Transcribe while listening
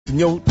wasting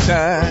your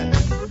time.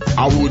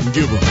 I wouldn't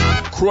give a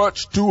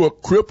crutch to a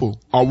cripple.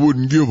 I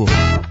wouldn't give a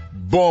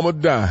bum a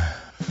dime.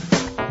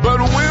 But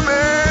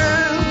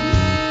women,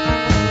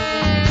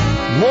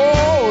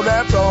 whoa,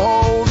 that's a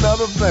whole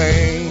nother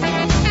thing.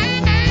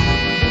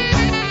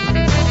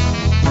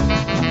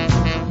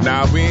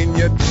 Now when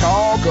you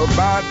talk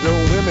about the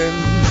women,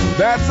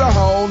 that's a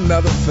whole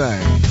nother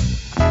thing.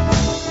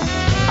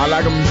 I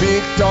like them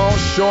big, tall,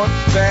 short,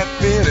 fat,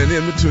 thin, and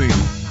in between.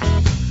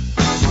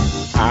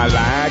 I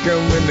like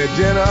them when they're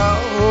gentle,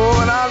 oh,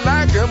 and I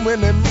like them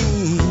when they're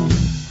mean.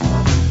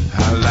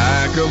 I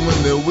like them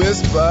when they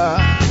whisper,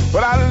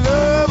 but I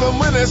love them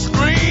when they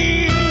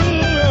scream.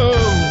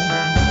 Oh.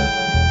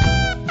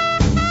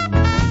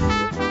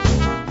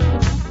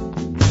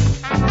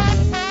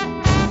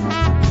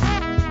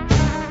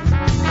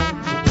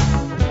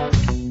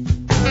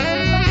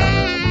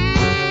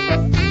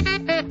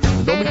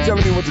 Don't be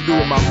telling me what to do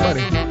with my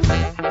money.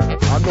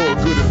 I know a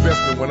good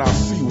investment when I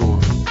see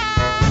one.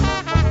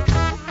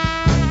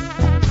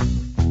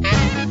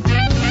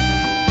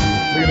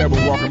 Look at that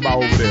one walking by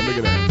over there. Look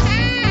at that.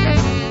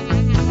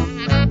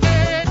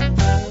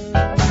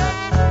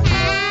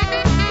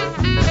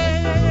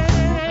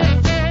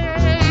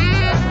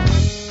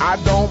 I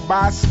don't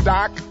buy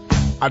stock.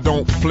 I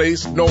don't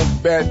place no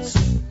bets.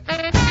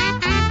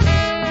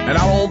 And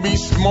I don't be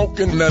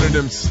smoking none of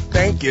them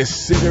stanky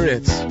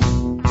cigarettes.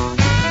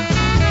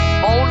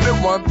 Only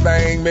one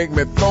thing make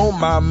me throw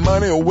my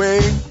money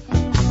away,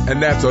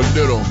 and that's a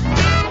little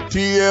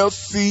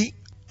TLC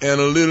and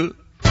a little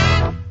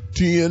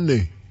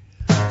TNA.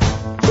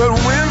 But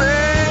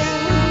women,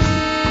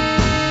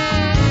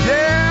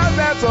 yeah,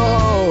 that's a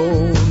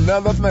whole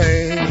nother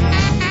thing.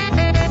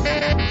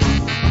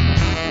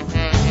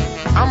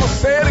 I'ma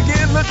say it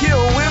again, look here,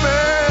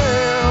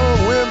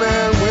 women,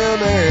 women,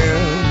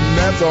 women,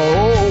 that's a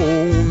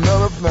whole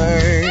nother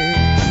thing.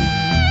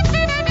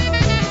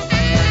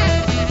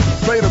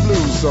 Play the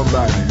blues,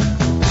 somebody.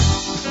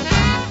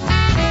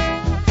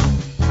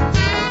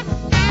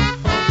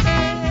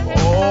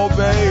 Oh,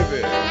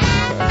 baby.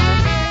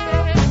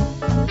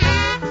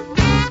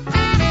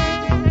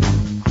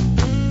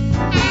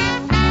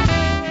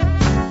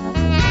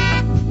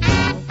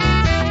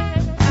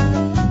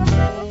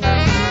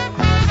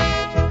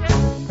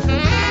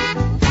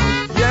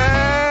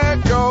 Yeah,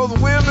 goes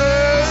women.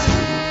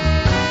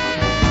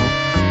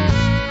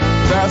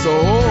 That's a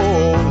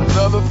whole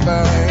nother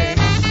thing.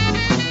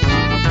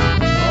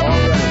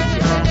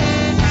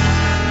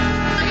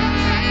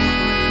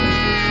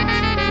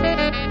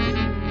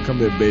 Come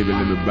here, baby,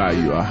 let me buy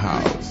you a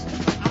house.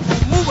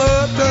 Move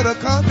up to the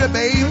country,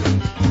 baby.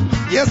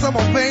 Yes, I'm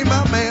gonna pay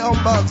my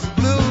mailbox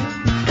blue.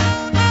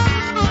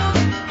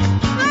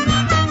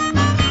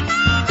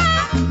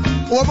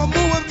 Oh, I'm gonna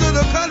move up to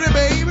the country,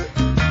 baby.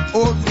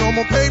 Oh, you know I'm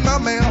gonna pay my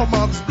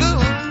mailbox blue.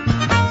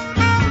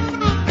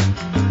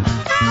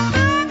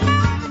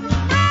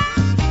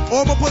 Oh,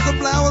 I'm gonna put some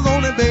flowers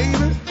on it,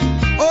 baby.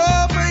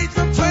 Oh, bring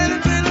some 20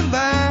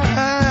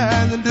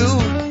 vines and do.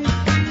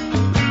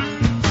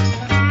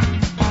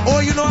 Oh,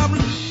 you know I'm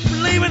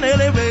leaving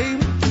LA, baby.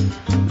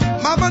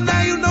 Mama,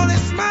 now you know that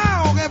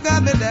smile have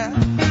got me down.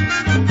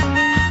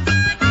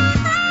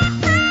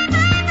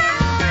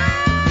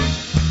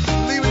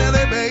 Leaving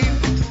LA, baby.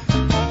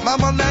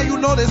 Mama, now you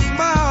know that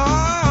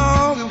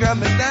smile have got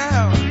me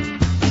down.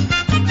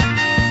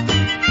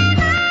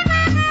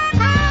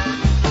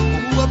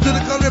 Move up to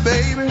the country,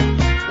 baby.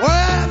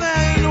 Well, there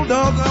ain't no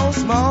doggone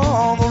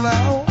small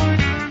around.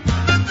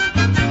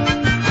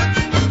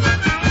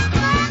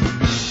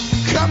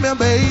 Come here,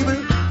 baby.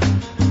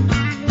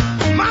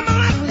 Mama,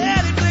 let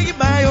daddy take you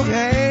by your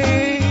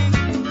hand.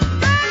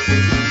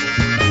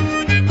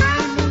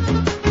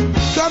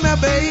 Come here,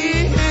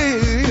 baby.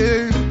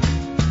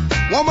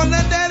 Woman,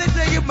 let daddy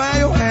take you by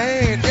your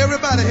hand.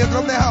 Everybody, here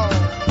come the house.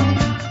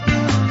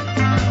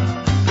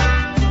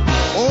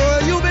 Oh,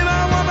 you be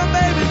my woman,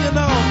 baby, you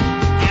know.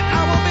 And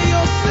I will be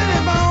your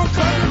city-born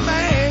country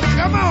man.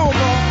 Come on,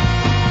 boy.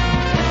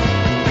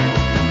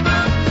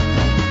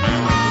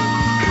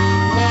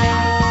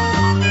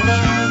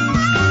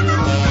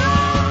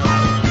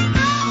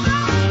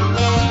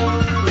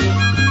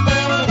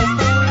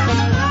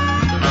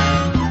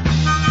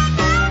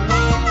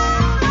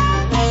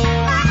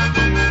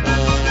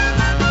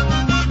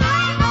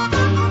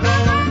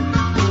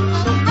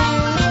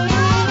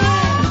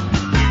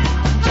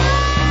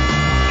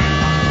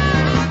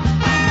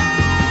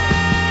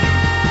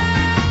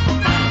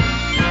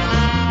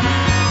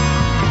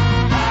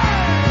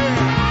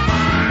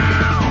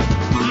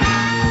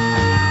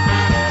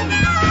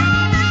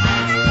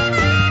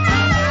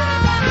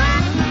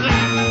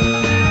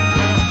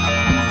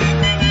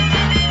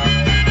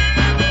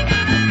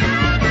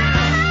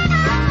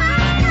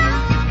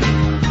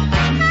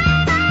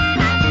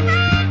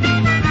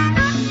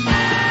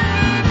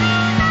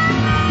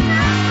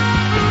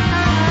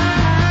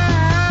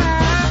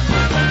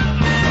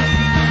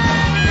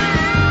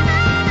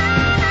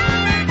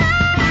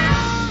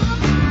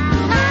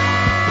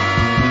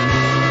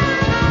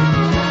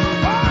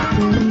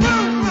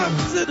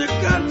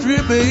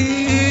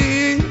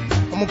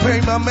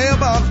 paint my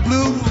mailbox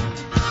blue.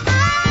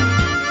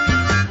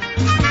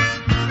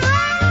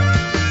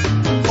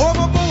 Oh,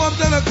 before I'm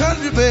in the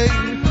country, babe.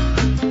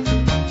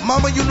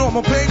 Mama, you know I'm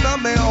gonna paint my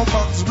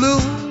mailbox blue.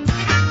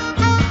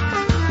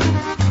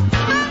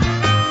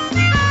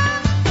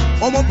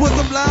 I'm gonna put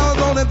some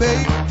flowers on it,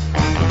 babe.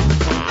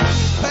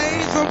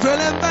 Paint some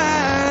pretty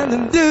fine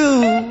and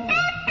do.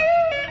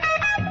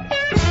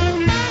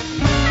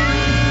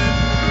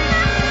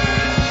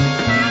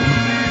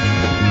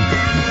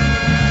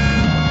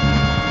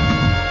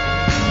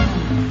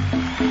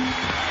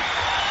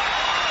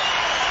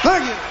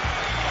 Thank you.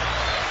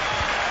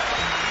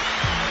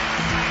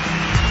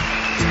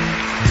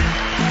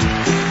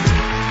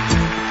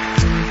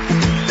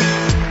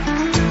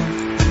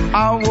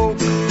 I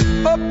woke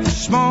up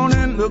this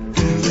morning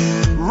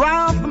looking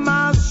round for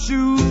my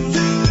shoes.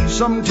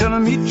 Something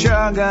telling me,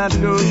 child, got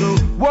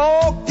those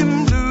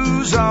walking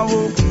blues. I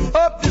woke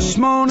up this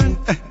morning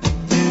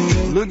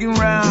looking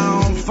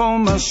round for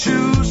my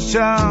shoes,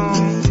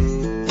 child.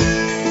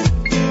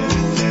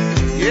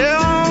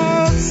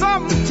 Yeah,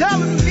 something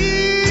telling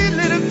me,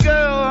 little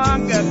girl, I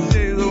got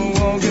those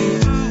walking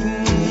blues.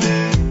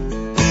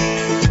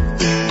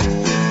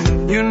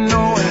 You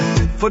know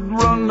it, foot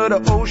run to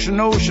the ocean,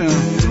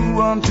 to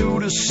run to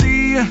the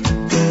sea.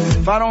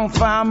 If I don't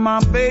find my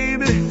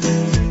baby,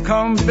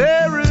 come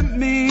bury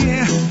me.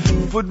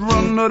 Foot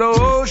run to the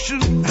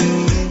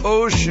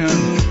ocean,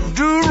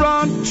 do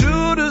run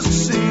to the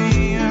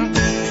sea.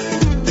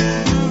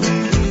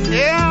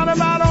 Yeah, and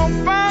if I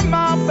don't find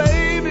my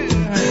baby,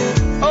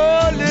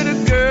 oh,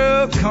 little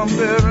girl, come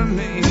bury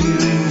me.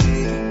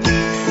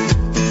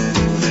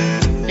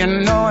 You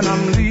know, and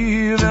I'm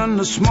leaving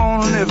this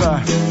morning if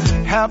I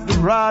have to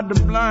ride the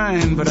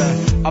blind, but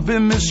I've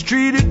been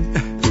mistreated,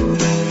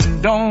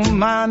 don't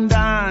mind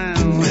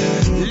dying.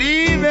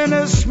 Leaving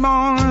this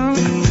morning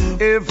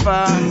if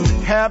I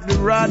have to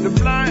ride the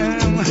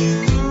blind.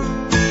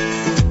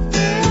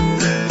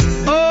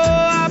 Oh,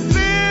 I've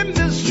been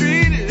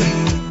mistreated,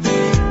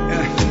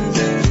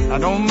 I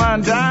don't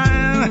mind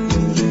dying.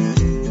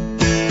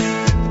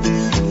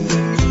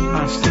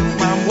 I still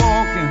mind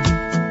walking,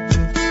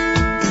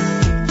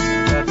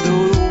 got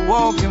those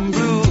walking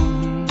blues.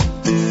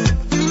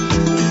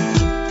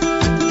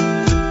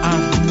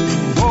 I'm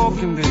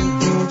walking, baby.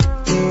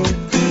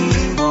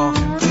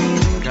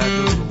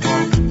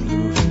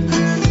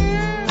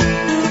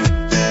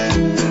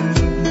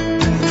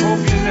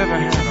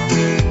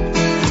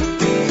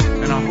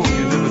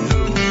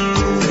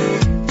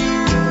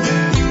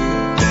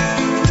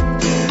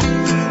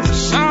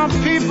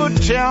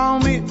 Tell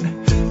me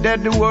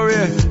that the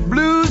worry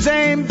blues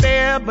ain't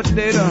there, but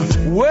they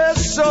the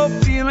worst so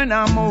feeling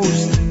I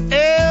most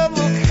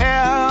ever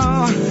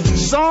have.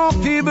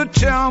 Some people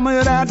tell me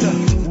that the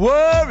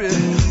worry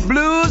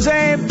blues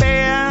ain't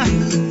there.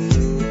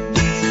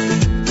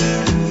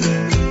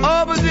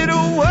 Oh, but they the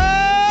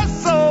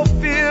worst so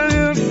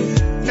feeling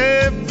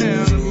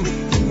ever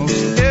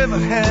most ever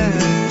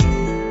have.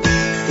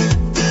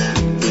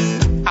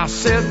 I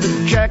said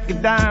to Jackie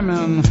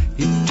Diamond,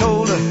 he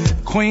told her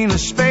Queen of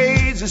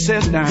Spades, he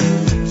said, now,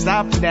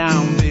 stop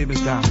down, baby,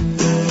 stop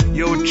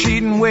your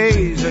cheating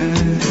ways.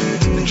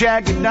 And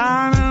Jackie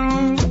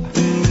Diamond,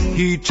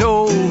 he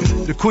told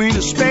the Queen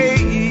of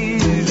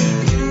Spades,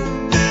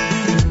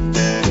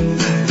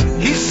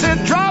 he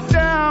said, drop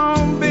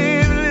down,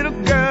 baby,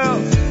 little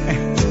girl,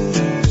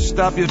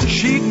 stop your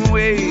cheating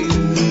ways.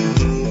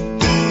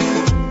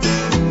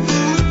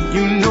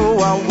 You know,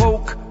 I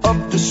woke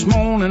up this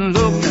morning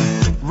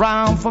looking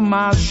round for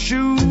my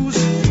shoes.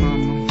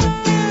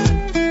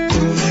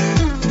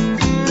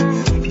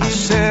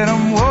 Said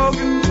I'm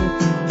walking,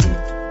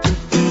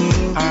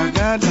 I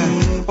got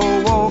that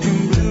old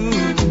walking blues.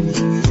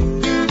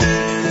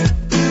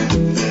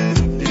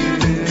 Yeah,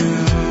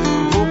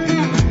 I hope you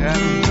never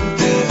have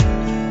them.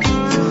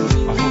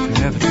 I hope you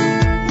never do.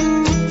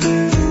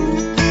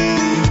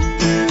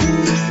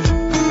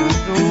 I got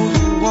those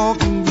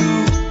walking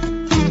blues.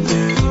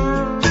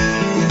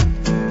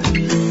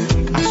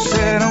 I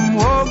said I'm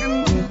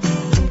walking,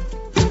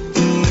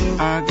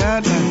 I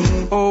got that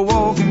old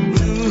walking blues.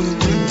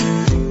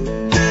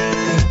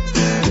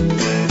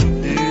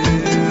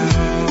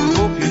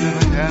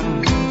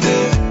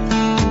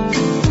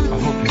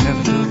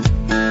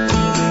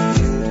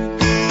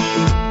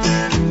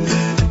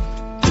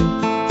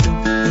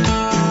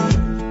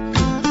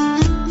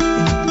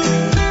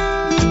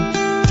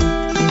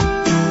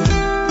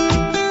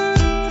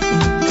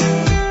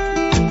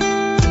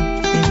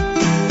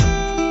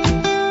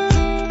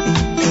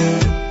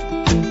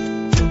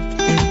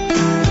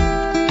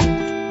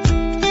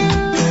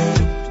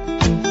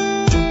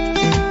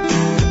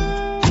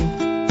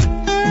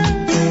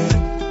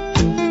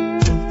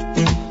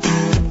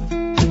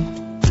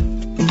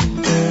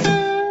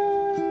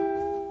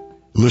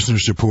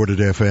 Listener-supported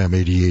FM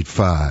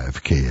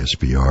 88.5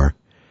 KSBR.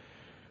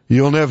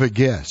 You'll never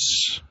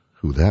guess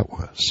who that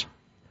was.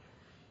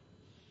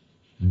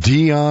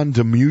 Dion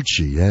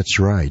DiMucci, that's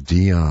right,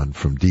 Dion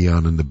from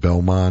Dion and the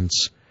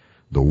Belmonts,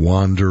 The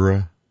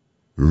Wanderer,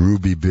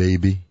 Ruby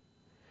Baby.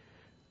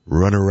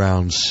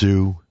 Runaround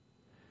Sue,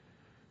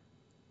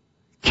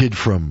 kid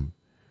from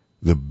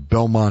the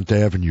Belmont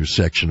Avenue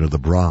section of the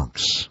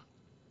Bronx,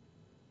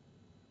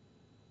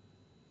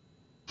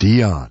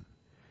 Dion.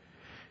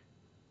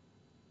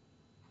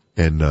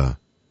 And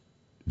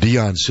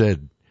Dion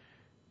said,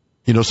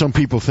 you know, some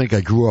people think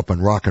I grew up on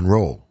rock and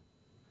roll.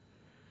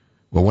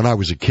 Well, when I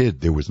was a kid,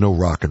 there was no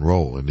rock and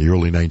roll. In the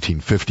early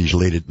 1950s,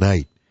 late at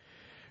night,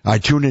 I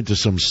tuned into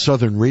some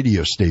southern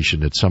radio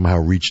station that somehow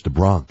reached the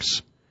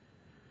Bronx,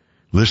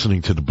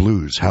 listening to the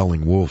blues,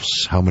 Howling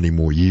Wolves, How Many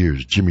More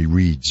Years, Jimmy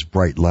Reed's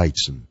Bright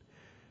Lights, and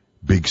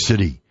Big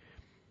City.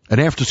 And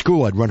after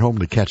school, I'd run home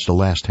to catch the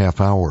last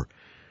half hour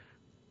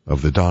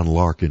of the Don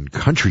Larkin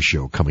Country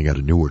Show coming out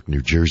of Newark,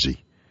 New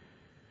Jersey.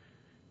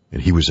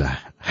 And he was a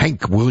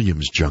Hank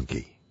Williams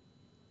junkie.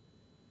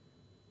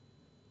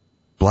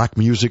 Black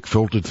music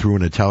filtered through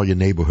an Italian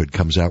neighborhood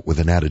comes out with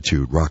an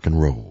attitude, rock and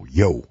roll.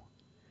 Yo.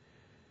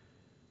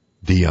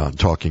 Dion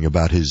talking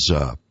about his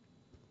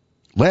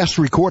last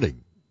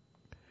recording,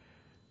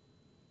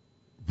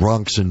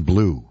 Bronx in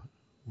Blue,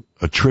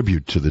 a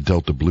tribute to the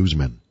Delta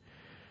Bluesmen,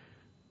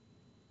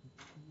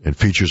 and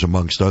features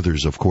amongst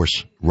others, of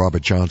course,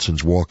 Robert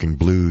Johnson's Walking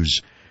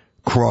Blues,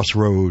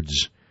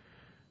 Crossroads,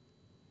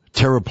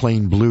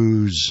 Terraplane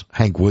Blues,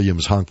 Hank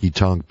Williams' Honky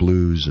Tonk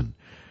Blues, and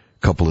a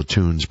couple of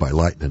tunes by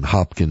Lightnin'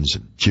 Hopkins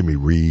and Jimmy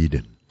Reed,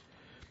 and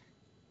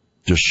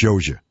just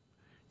shows you,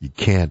 you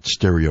can't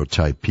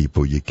stereotype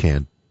people, you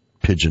can't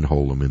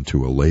pigeonhole them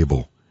into a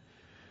label.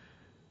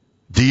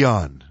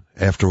 Dion,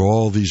 after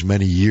all these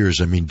many years,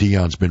 I mean,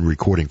 Dion's been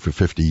recording for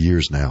 50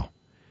 years now.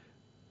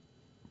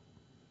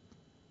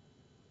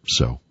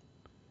 So,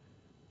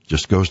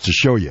 just goes to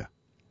show you,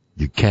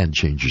 you can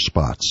change your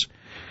spots.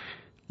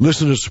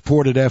 Listener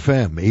supported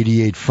FM,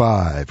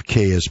 88.5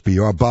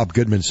 KSBR. Bob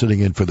Goodman sitting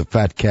in for the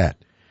Fat Cat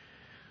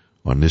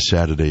on this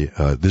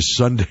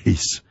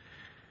Sunday's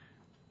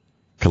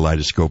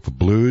Kaleidoscope of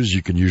Blues.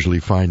 You can usually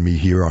find me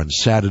here on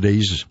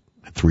Saturdays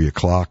at 3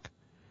 o'clock.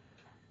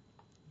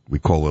 We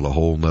call it a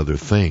whole nother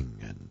thing.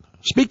 And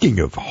speaking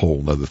of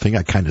whole nother thing,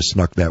 I kind of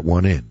snuck that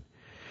one in.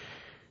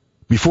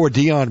 Before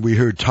Dion, we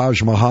heard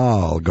Taj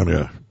Mahal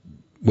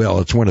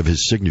it's one of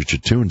his signature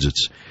tunes.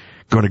 It's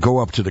going to go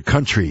up to the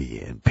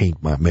country and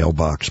paint my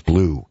mailbox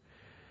blue.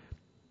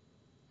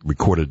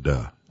 Recorded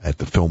at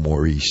the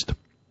Fillmore East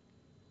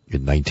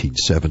in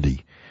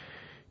 1970.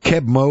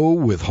 Keb Mo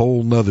with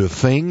Whole Nother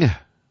Thing,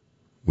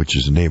 which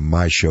is the name of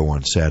my show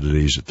on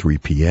Saturdays at 3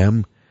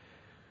 p.m.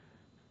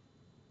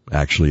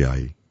 Actually,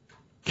 I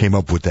came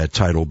up with that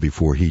title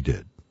before he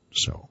did.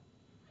 So,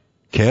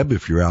 Keb,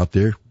 if you're out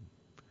there,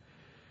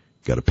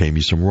 got to pay me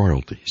some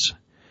royalties.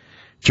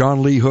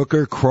 John Lee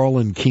Hooker,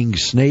 Crawlin' King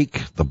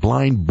Snake, The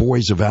Blind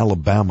Boys of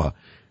Alabama,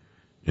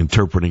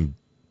 interpreting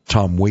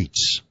Tom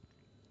Waits,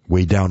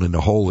 Way Down in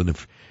the Hole. And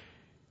if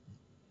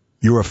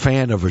you're a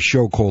fan of a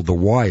show called The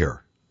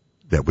Wire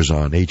that was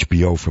on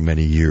HBO for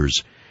many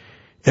years,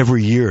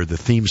 every year the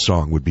theme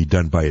song would be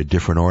done by a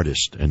different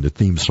artist, and the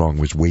theme song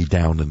was Way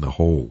Down in the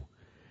Hole.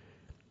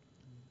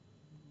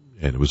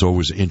 And it was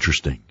always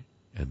interesting.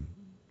 And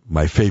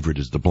my favorite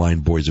is The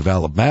Blind Boys of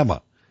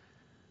Alabama,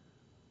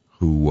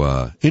 who,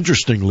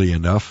 interestingly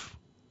enough,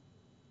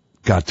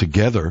 got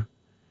together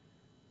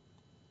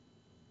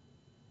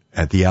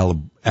at the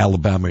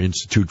Alabama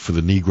Institute for the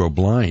Negro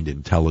Blind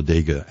in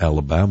Talladega,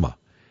 Alabama,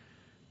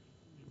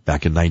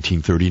 back in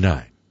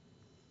 1939.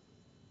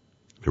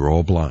 They were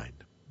all blind.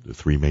 The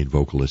three main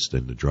vocalists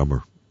and the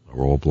drummer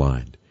are all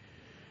blind.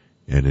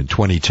 And in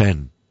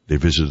 2010, they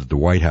visited the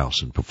White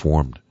House and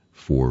performed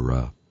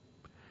for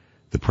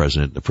the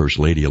President and the First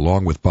Lady,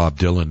 along with Bob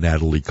Dylan,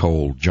 Natalie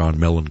Cole, John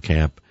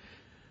Mellencamp,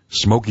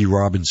 Smokey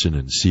Robinson,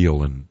 and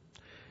Seal. And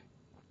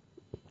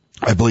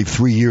I believe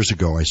 3 years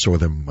ago I saw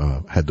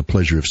them, had the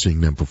pleasure of seeing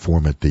them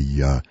perform at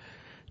the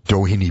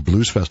Doheny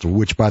Blues Festival,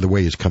 which, by the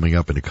way, is coming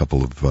up in a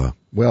couple of,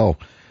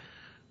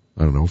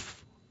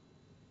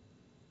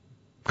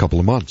 couple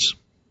of months,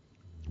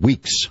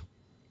 weeks,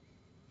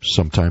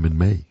 sometime in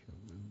May.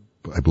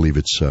 I believe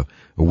it's a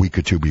week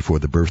or two before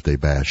the birthday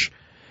bash.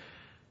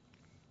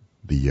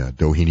 The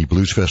Doheny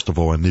Blues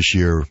Festival, and this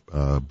year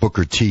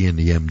Booker T and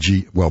the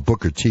MG. Well,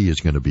 Booker T is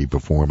going to be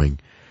performing.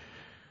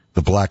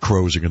 The Black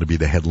Crowes are going to be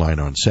the headline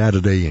on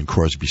Saturday, and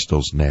Crosby,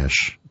 Stills,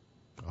 Nash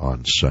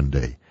on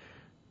Sunday.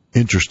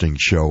 Interesting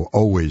show,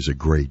 always a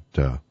great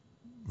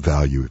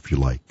value if you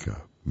like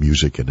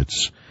music, and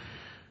it's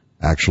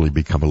actually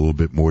become a little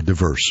bit more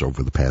diverse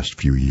over the past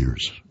few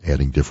years,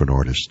 adding different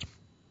artists.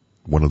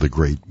 One of the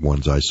great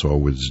ones I saw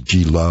was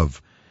G.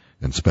 Love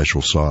and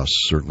Special Sauce.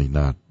 Certainly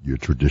not your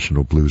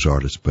traditional blues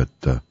artist, but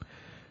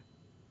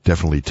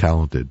definitely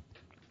talented.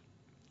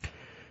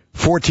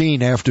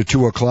 14 after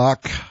 2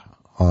 o'clock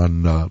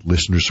on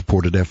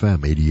listener-supported FM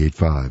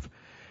 88.5.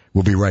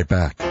 We'll be right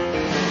back.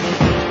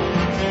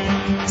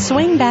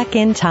 Swing back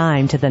in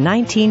time to the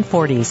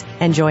 1940s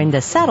and join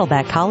the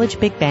Saddleback College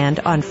Big Band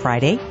on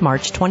Friday,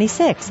 March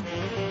 26th.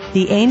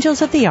 The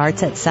Angels of the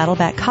Arts at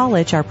Saddleback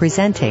College are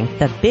presenting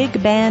the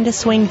Big Band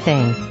Swing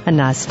Thing, a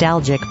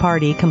nostalgic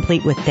party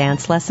complete with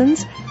dance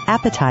lessons,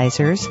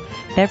 appetizers,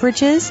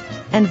 beverages,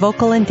 and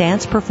vocal and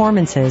dance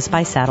performances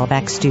by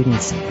Saddleback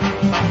students.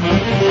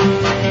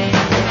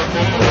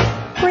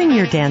 Bring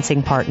your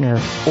dancing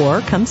partner, or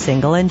come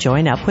single and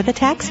join up with a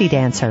taxi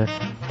dancer.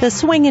 The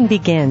swingin'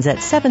 begins at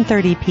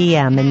 7:30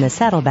 p.m. in the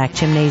Saddleback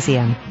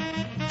Gymnasium.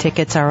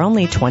 Tickets are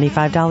only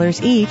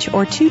 $25 each,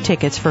 or 2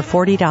 tickets for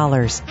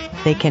 $40.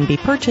 They can be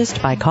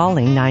purchased by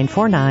calling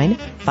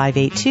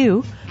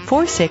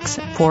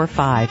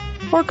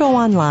 949-582-4645 or go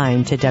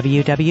online to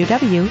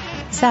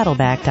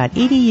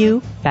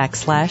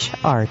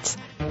www.saddleback.edu/arts.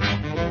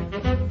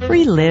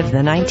 Relive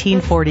the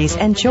 1940s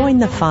and join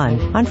the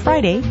fun on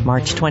Friday,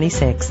 March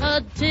 26th.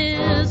 A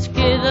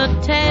tisket, a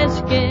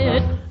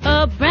tasket,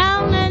 a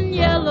brown and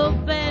yellow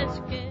basket.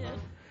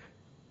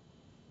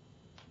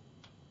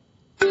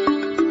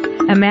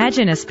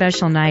 Imagine a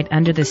special night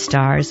under the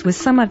stars with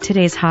some of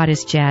today's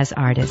hottest jazz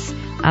artists,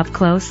 up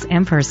close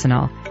and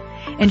personal.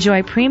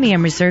 Enjoy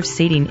premium reserved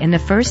seating in the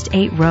first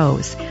 8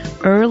 rows,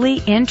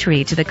 early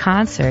entry to the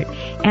concert,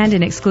 and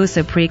an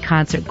exclusive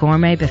pre-concert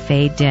gourmet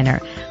buffet dinner,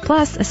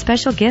 plus a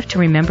special gift to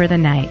remember the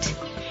night.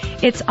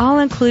 It's all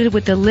included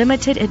with the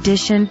limited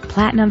edition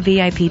Platinum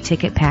VIP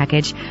ticket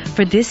package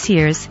for this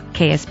year's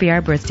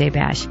KSBR Birthday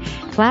Bash.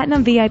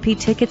 Platinum VIP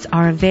tickets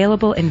are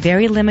available in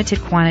very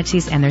limited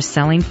quantities and they're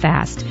selling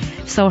fast.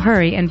 So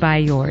hurry and buy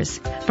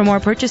yours. For more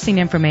purchasing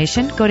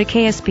information, go to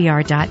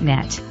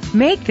ksbr.net.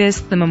 Make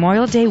this the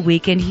Memorial Day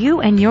weekend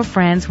you and your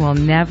friends will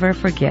never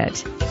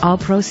forget. All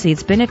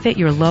proceeds benefit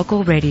your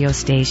local radio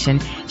station,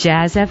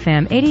 Jazz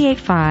FM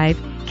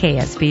 88.5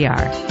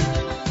 KSBR.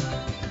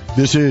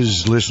 This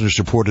is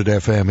listener-supported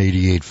FM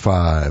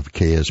 88.5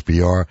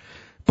 KSBR.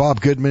 Bob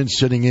Goodman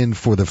sitting in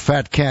for the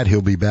Fat Cat.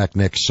 He'll be back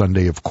next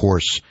Sunday, of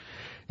course.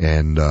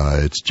 And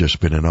it's just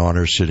been an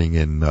honor sitting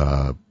in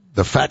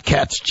the Fat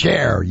Cat's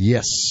chair.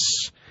 Yes.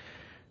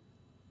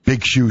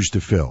 Big shoes to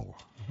fill.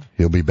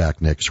 He'll be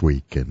back next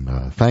week.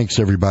 And thanks,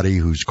 everybody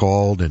who's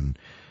called, and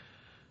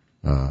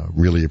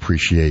really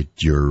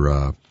appreciate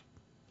your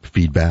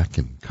feedback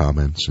and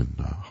comments.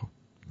 And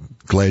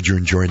glad you're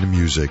enjoying the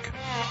music.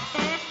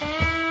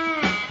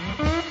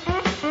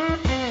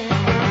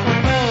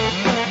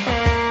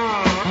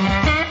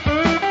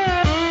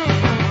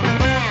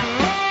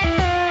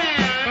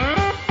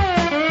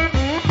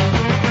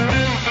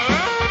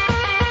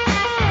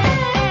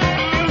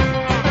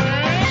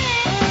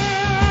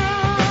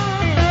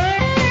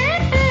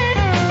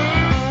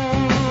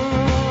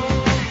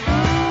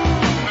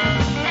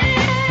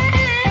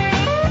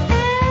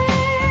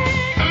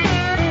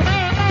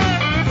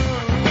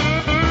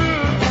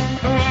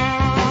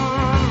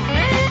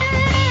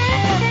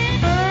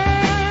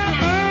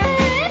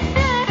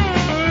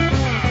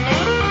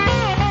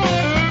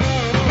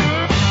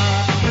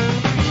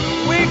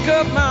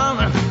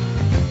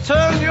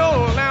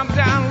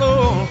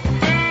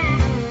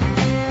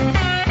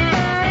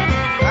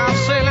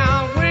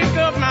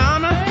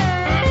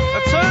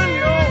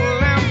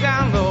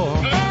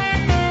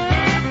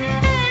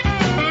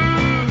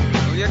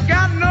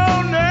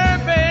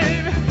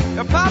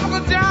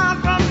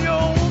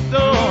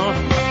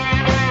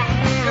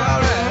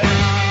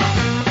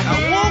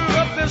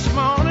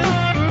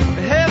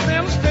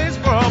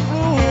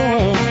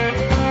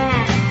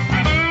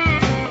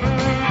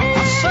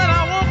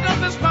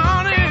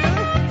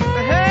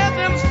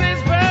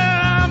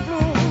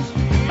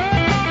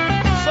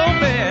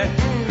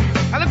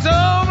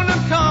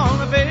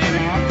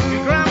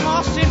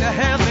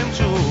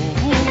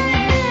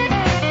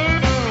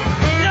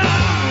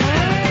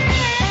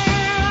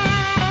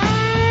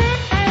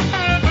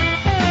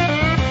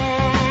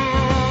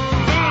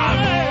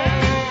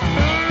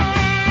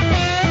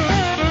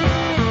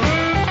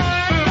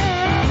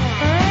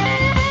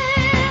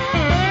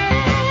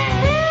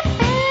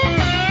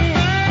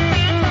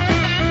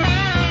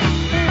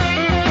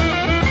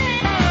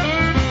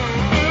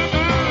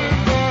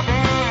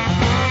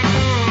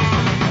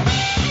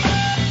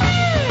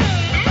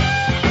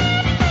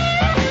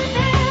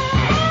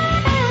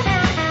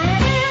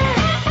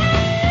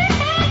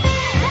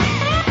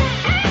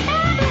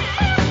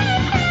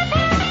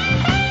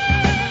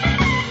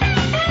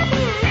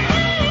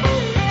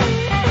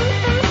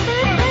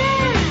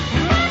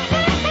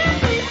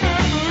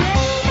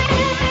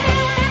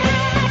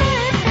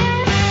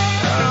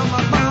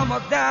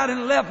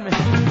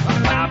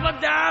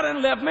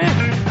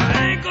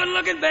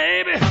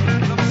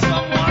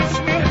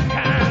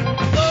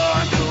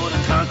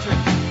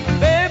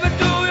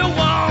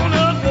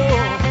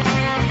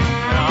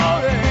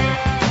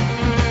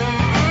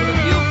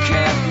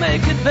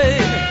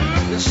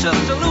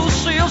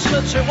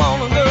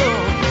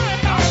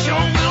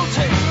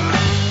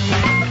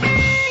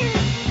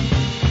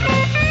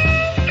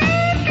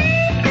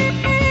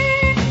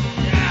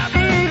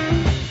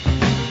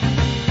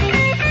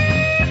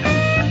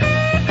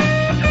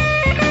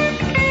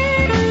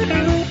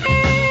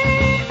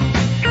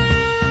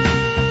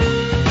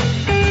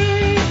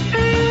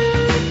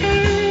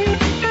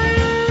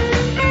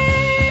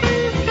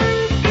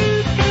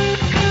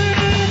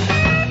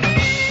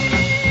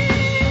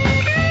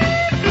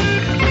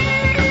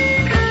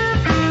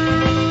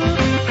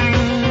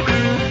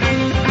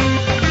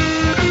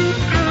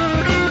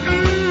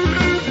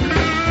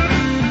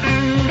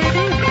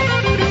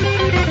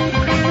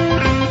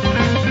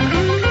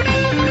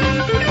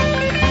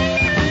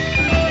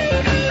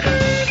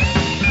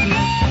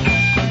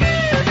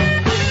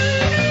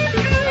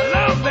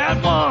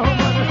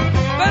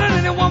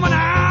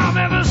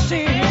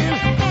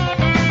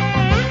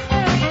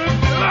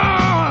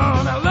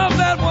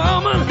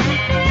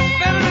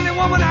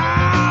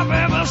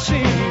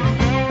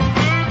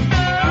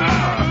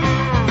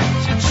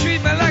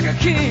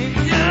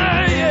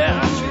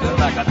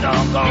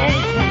 I'm gone.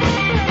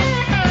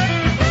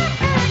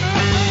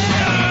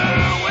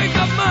 Wake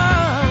up,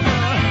 mama,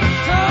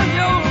 turn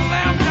your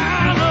lamp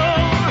down low.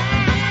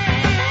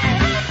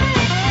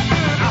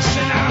 I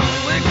said, now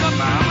wake up,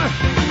 mama,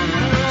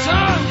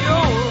 turn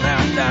your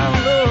lamp down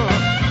low.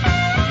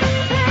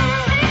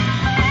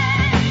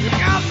 You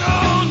got no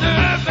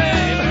nerve,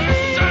 baby,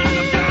 turn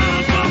them down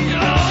from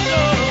your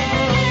door.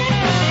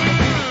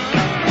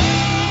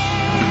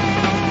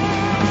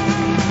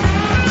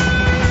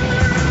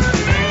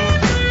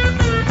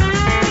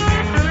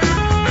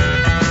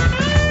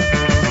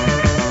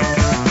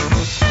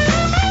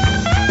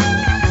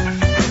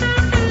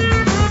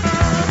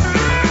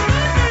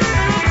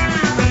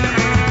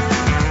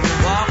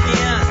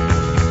 Walking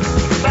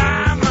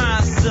by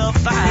myself,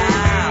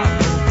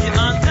 you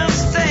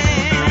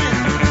understand.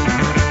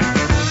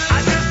 I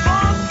just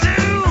want to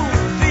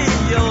be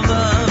your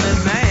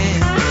loving man.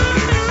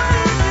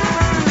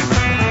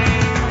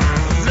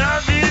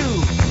 Love you,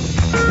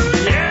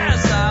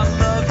 yes, I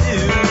love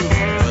you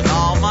with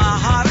all my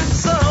heart and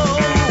soul.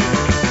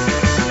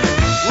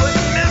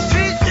 Wouldn't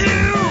mistreat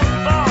you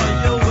for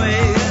your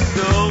ways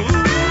go.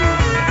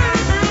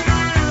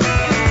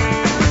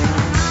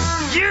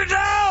 You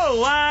know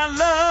I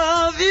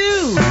love you.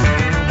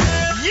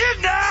 You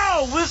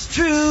know it's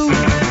true.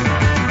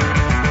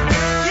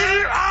 Give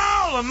you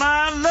all of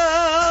my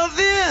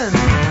loving.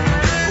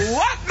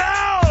 What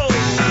more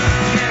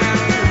can I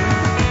do?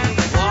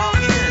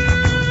 Walking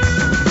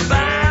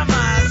by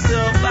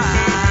myself, I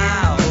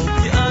hope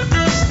you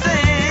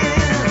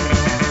understand.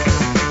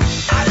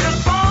 I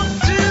just want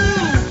to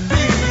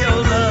be your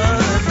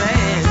loving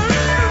man.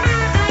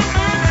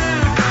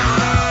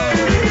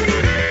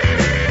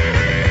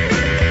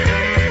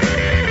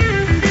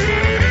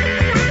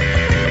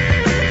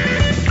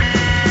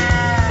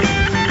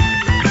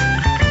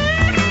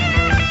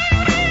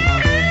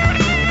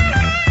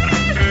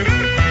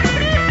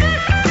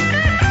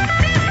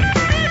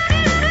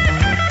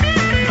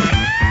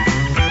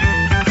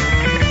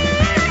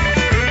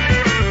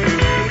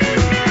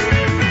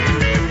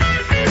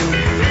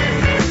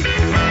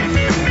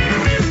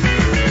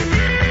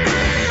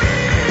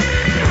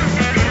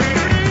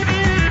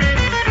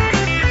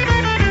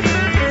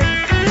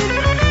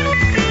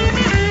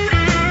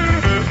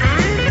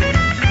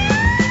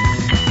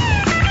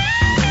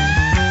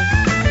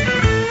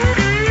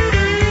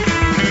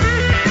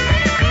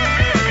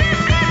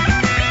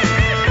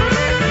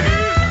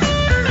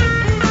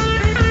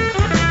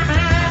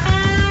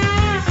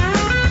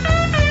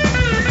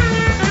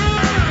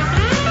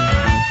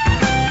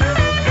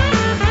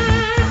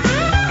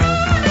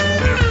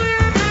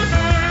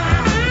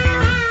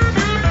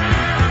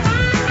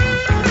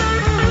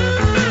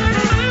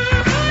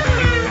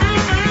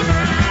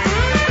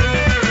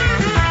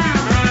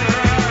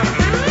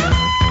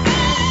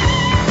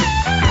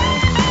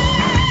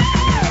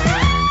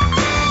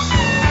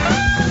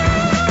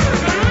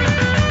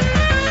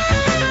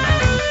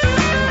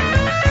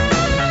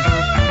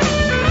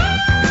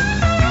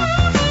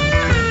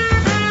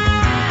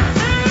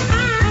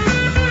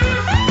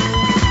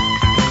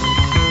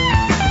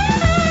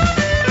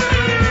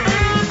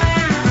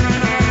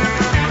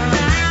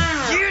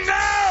 You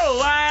know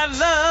I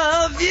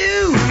love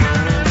you.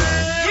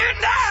 You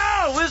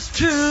know it's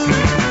true.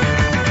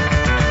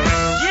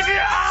 Give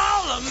you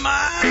all of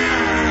mine.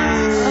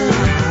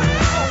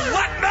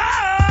 What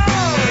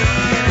more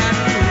can I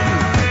do?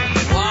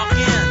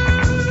 Walking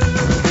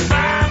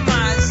by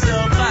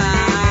myself, I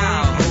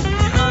hope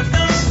you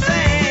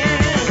understand.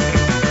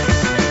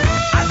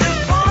 I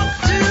just want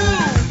to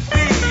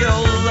be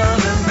your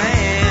loving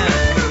man.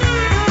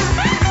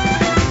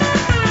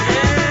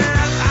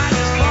 Yes, I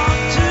just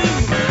want to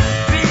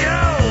be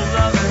your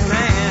loving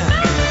man.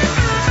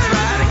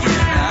 Try it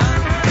again now.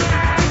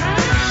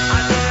 I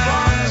just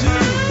want to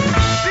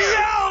be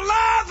your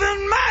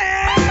loving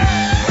man.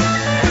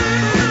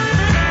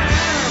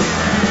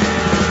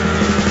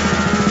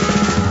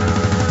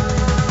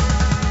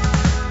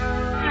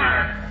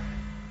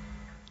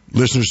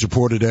 Listener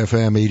supported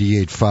FM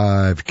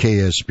 88.5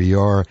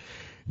 KSBR.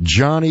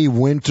 Johnny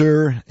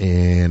Winter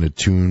and a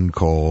tune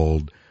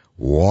called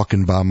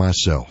Walking by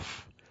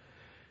Myself.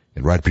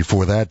 And right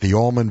before that, the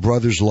Allman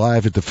Brothers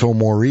live at the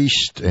Fillmore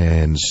East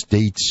and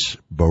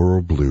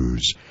Statesboro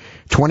Blues.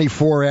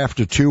 24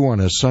 after 2 on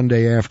a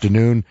Sunday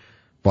afternoon.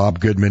 Bob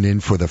Goodman in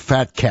for the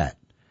Fat Cat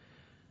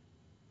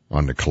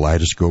on the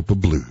Kaleidoscope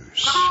of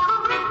Blues.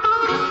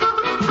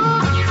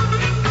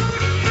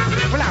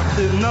 Well, I'm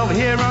sitting over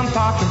here on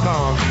Parker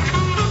Farm.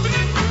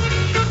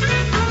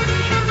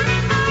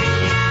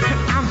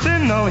 I'm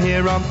sitting over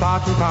here on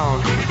Parker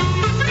Farm.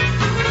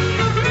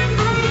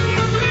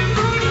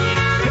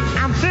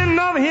 I'm sitting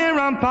over here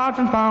on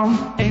Parker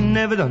Farm. Ain't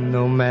never done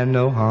no man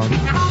no harm. Well,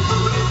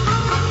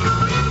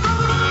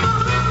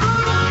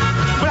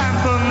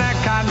 I'm putting that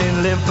cotton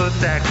in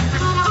lymphosac.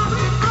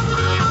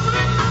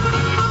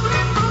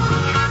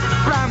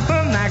 Well, I'm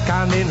putting that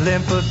cotton in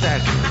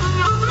lymphosac.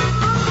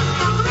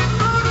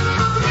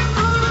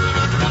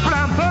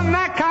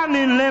 Cotton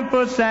in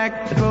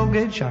lymphosac, the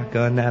 12-gauge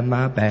shotgun at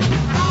my back.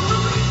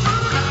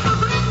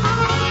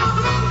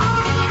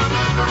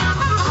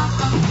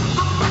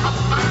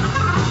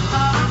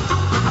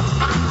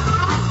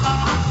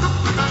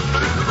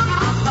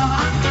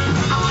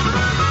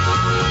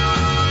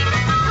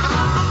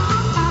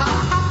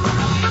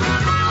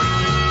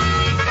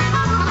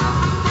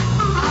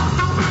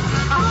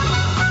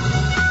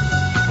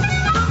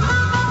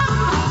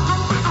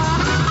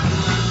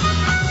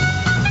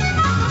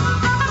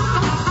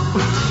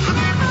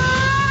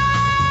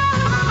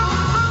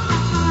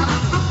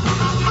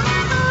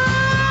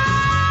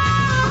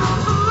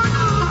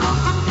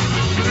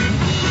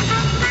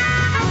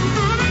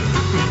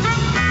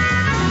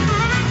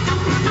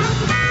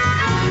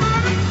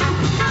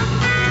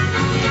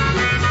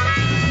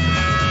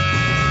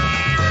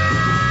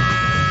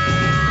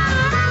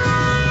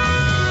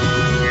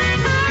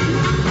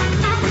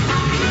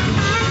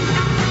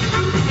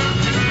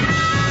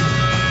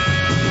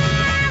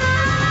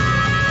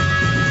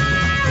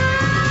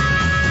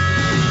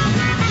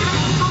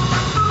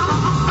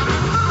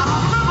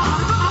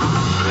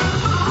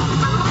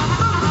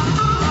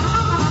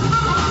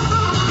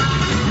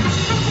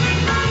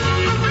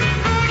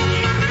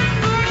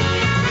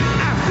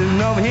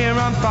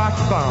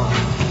 Parks and Palm.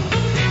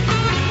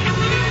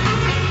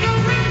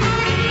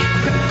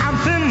 I'm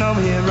sitting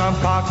over here around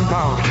Parks and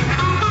Palm.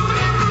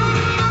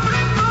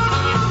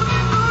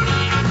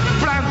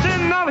 But I'm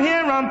sitting over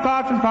here around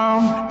Parks and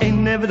Palm. Ain't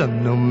never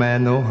done no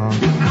man no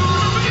harm.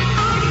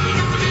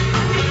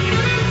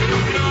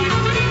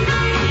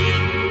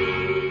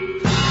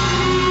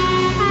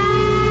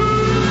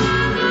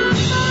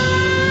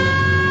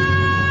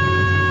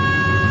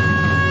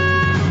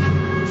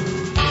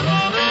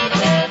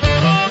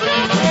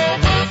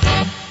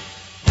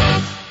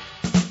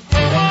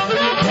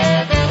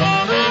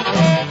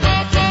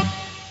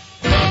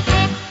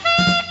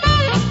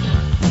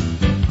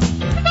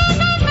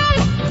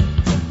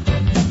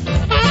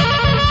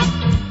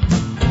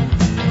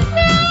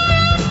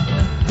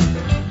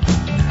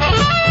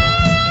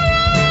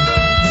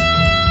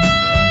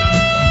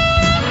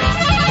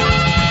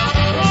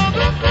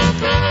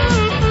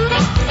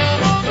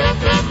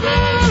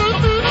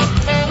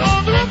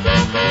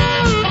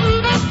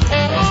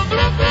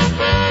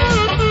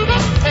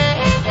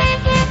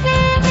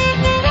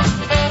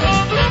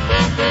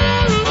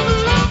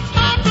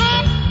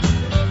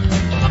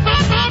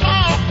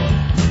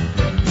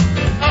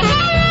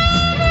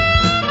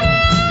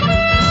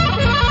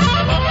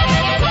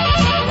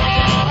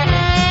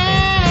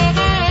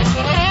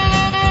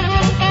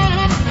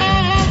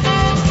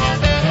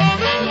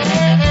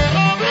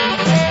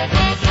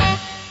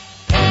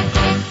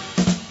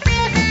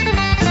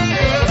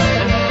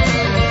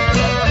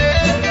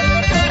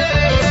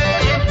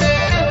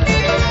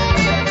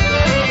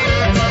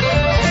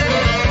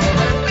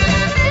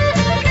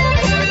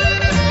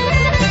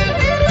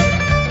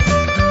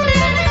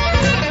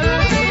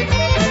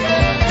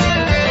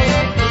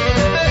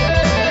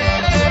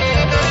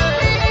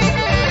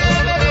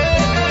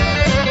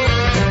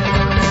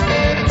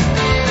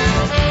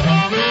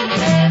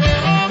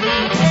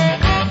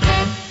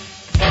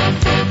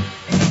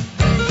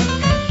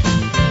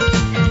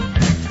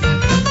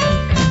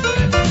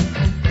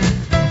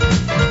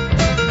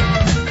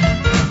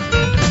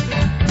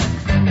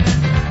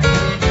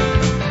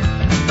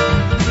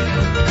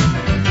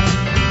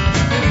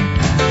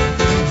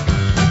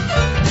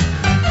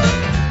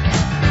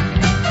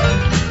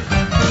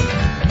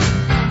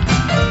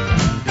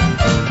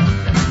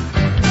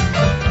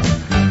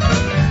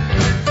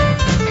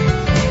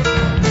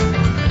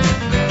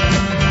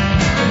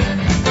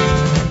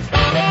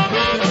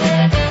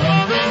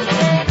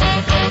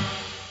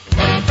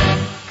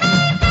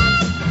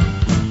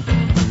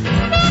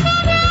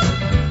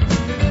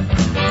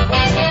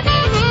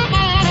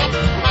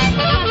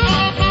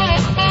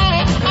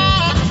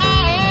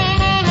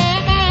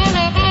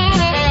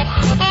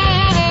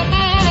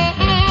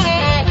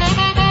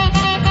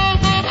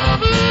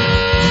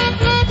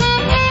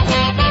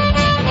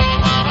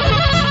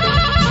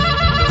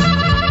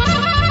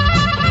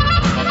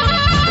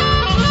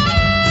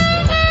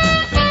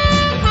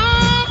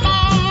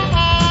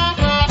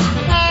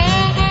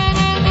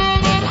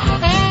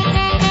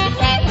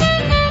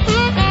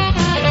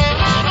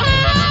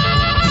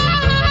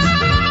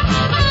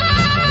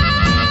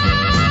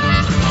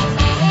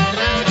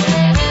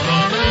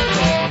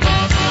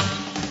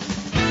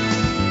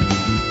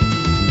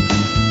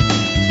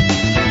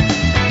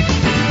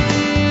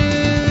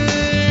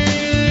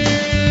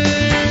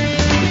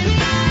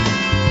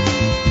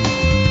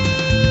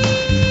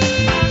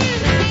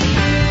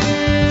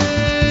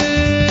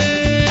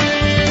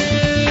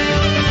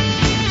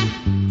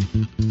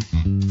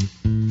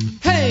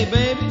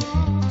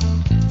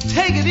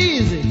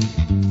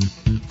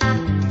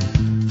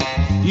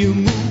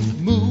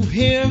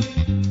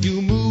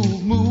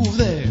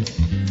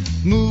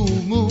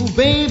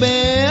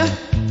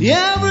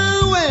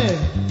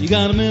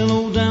 gotta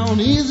mellow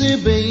down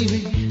easy,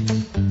 baby.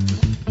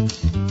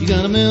 You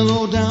gotta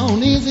mellow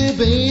down easy,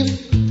 baby.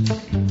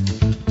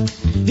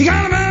 You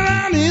gotta mellow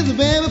down easy,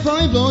 baby, before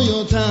you blow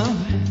your top.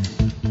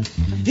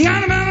 You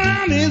gotta mellow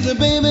down easy,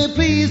 baby,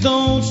 please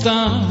don't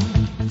stop.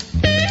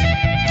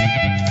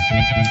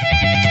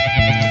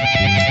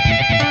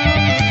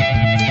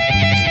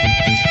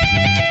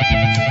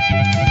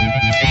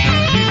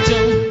 You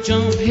jump,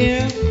 jump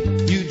here,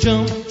 you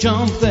jump,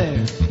 jump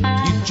there.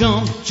 You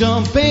jump,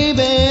 jump,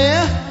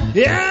 baby,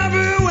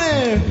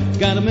 everywhere.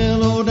 Gotta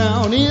mellow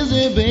down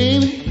easy,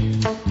 baby.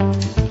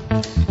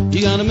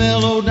 You gotta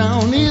mellow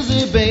down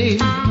easy,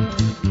 baby.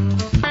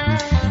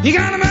 You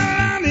gotta mellow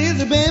down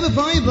easy, baby,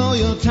 before you blow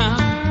your top.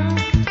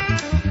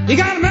 You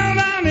gotta mellow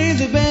down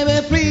easy,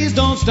 baby, please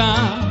don't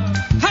stop.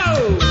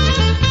 Ho!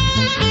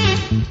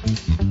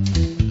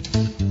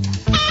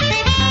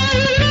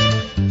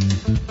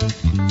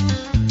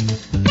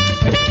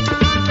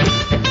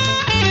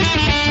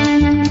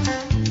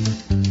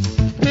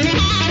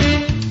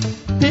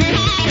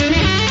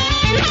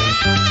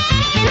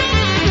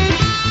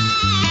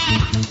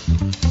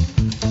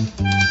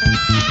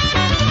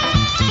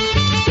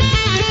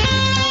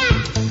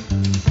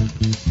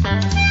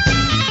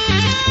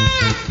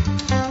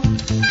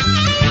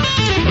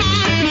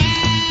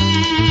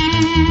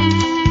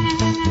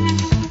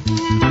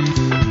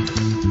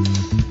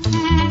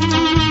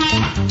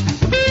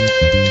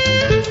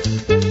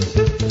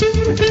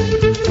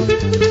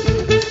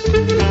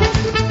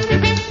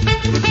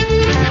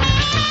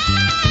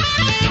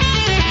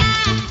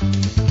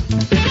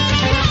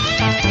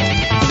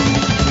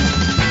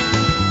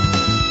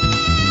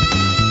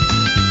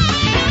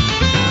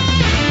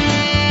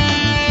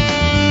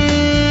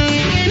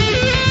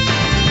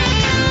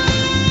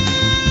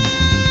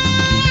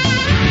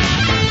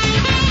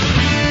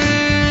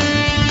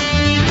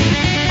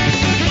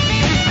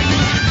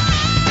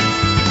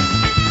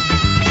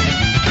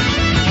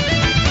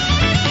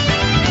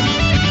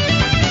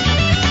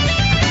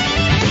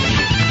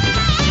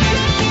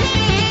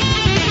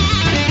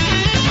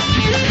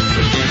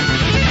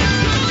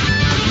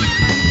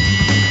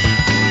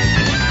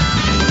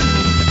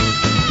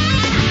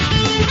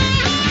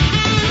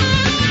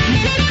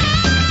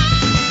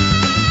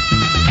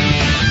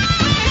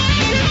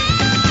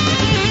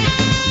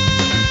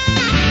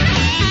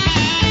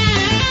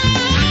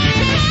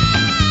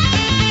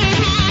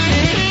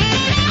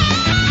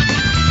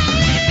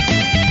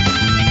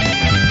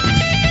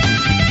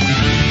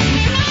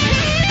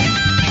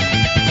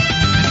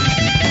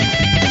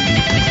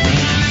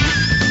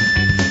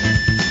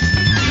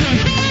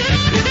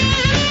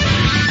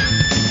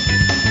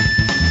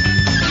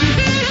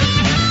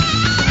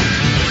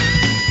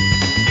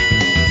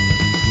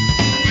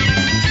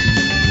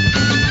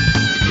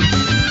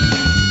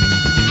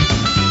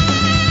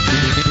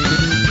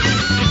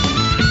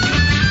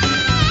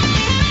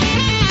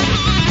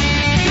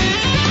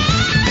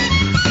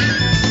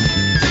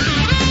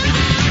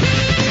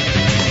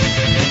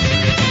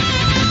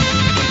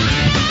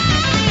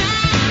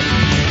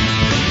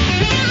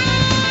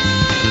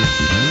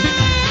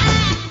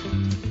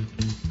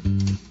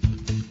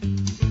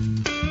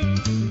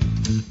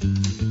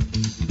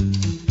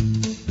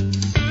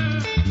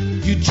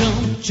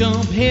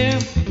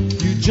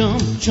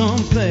 jump,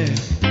 jump there.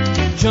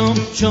 Jump,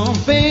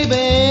 jump, baby,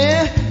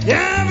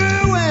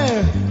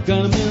 everywhere.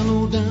 Gotta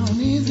mellow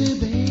down easy,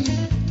 baby.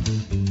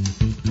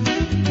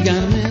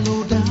 Gotta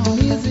mellow down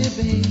easy,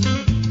 baby.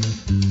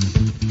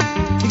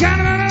 You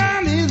gotta mellow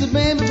down easy,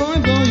 baby, before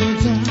you blow your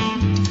top.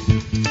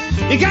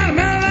 You gotta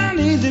mellow down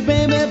easy,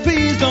 baby,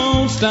 please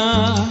don't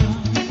stop.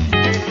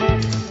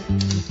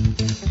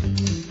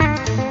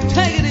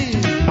 Take it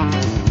easy.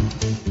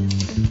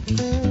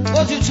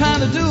 What you trying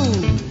to do?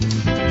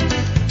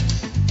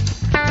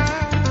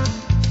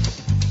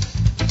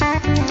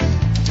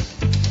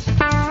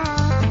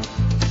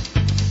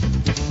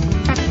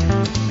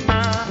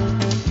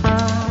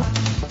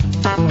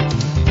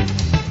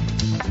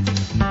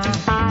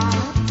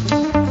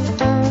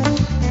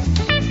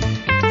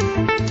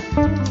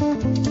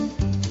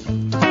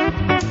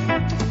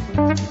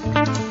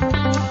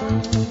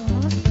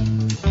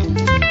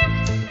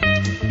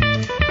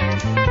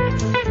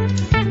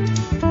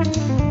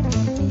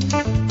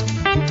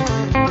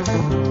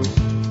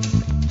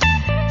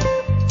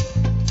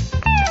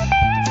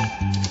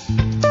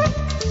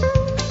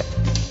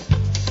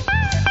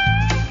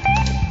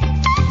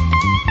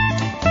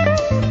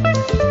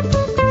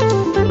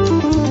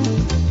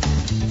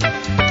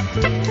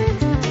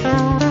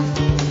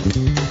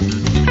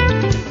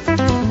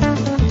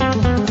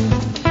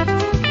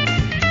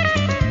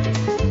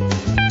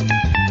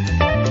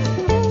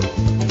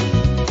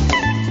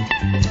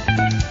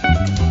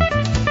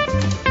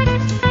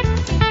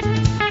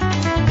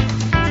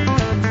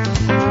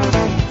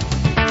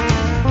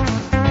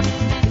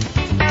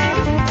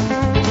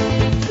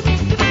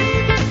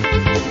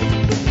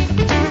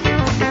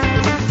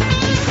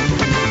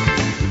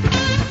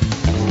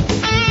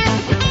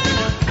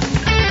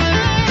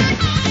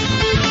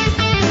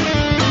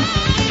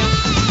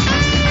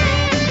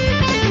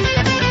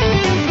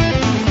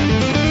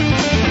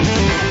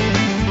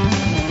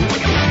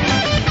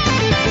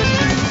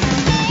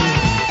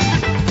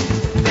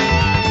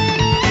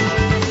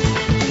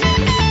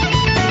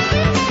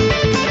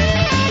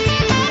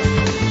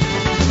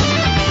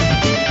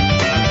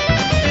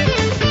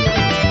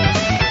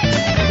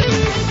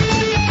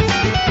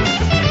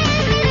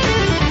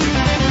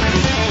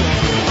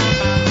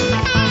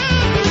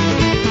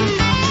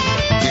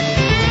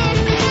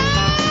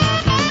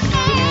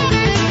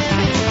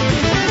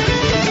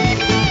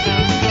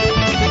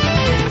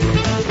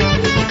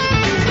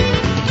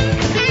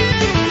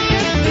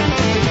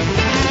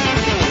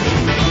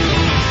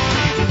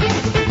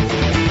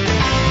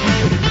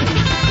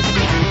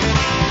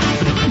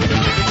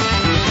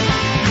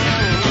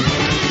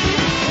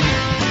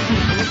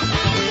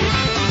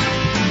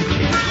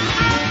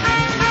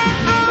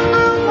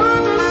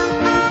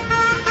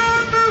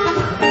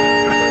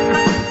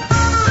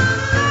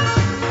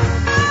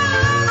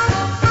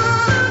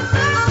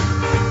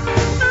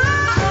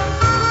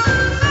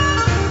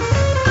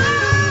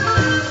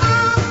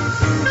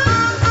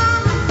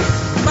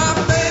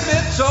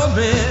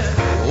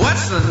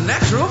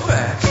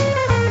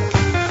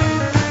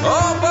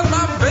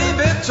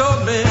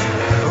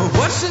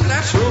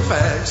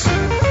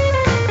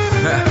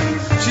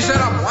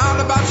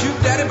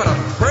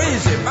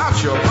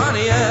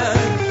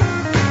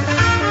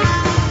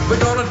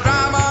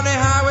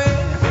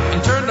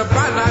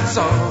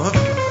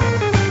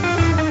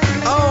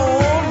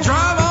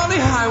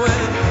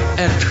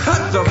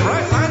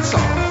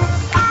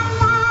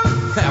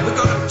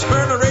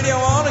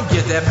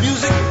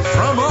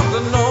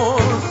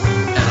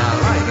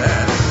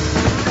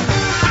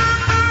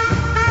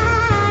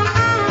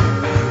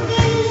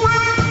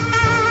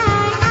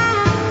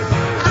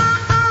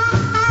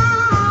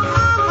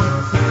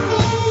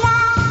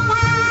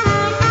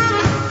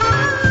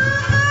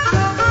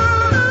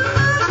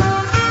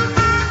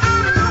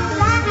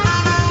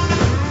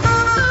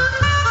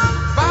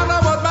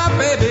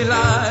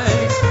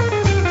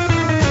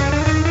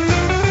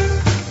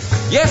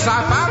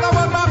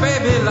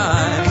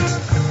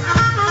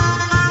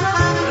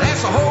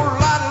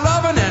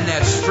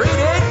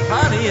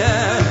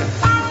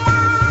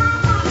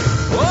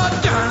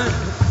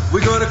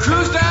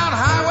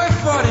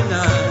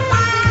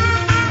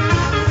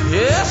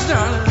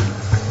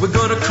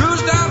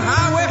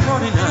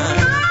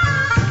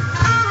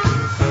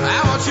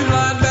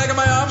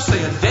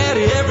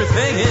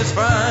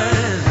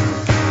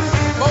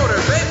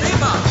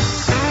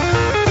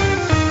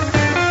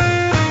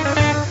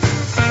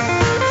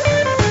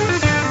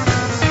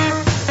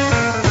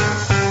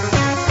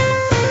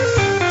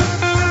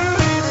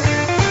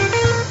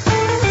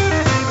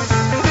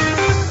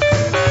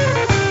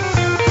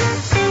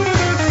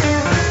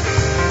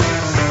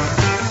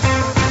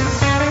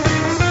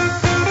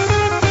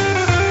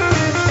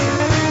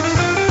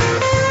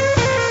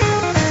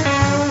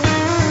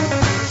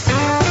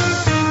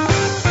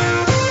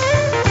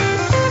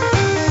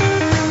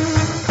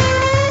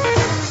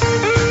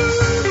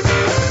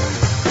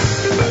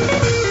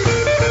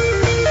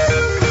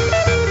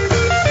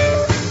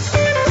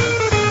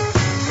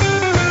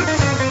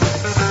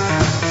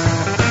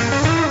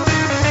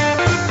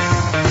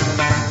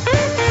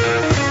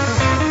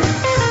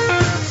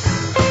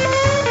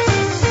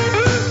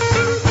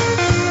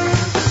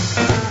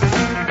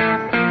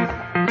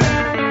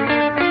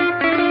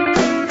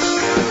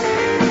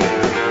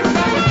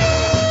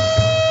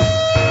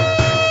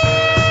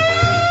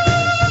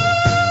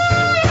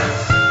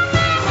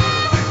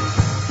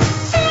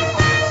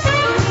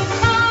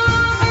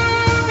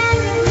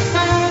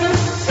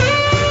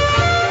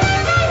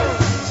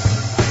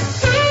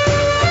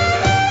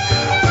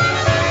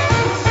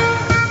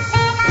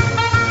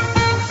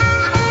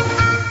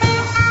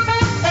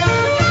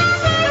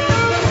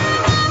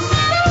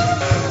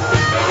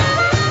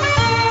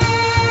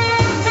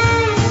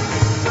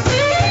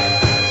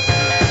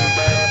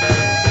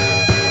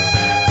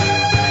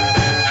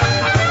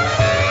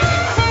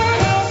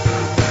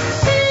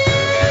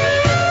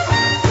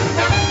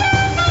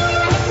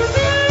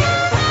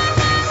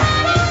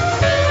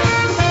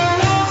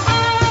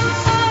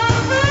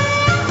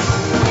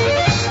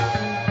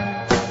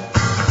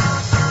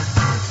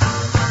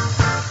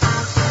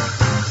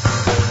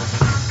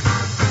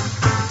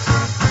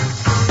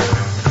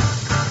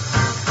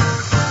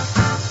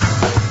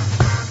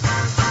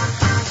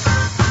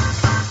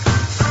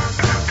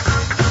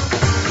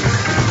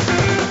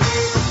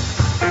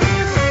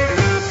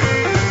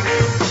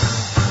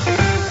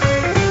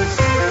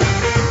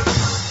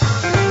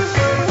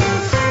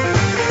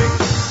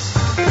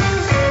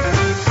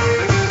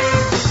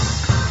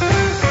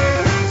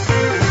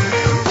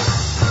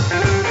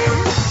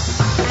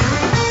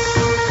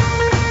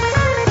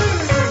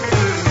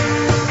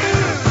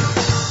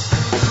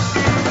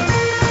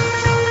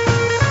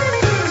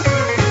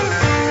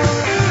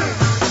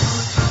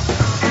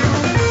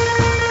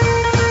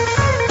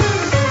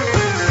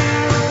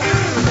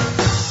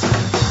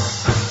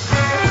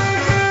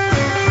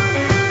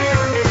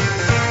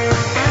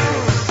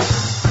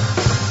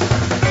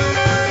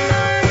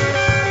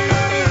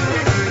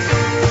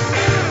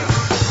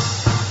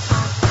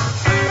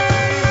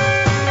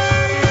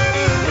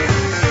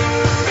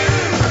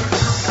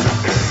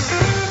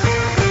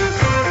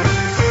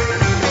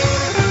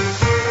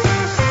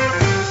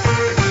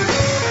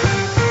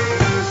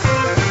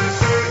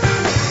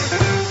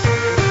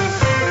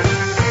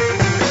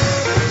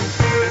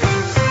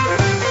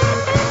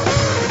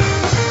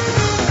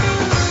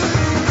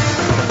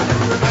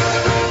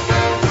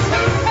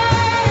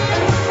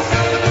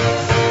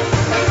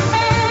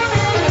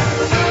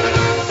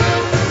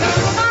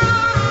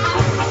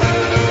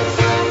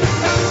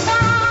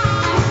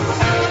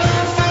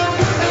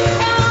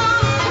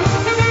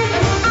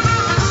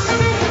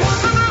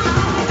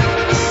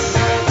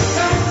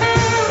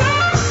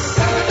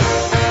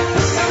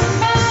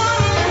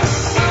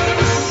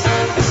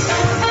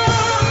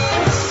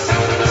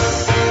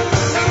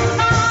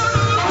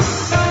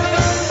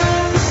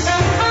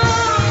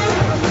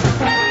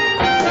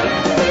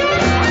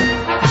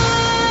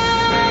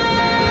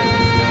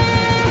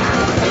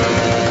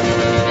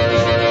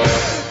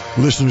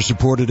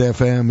 Listener-supported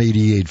FM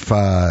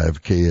 88.5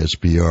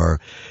 KSBR.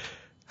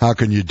 How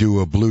can you do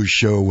a blues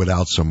show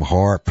without some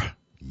harp?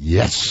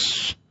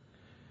 Yes.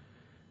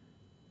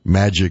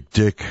 Magic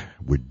Dick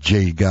with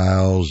Jay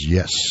Geils.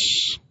 Yes.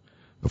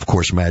 Of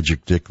course,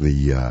 Magic Dick,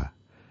 the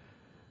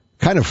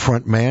kind of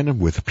front man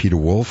with Peter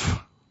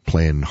Wolf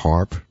playing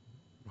harp,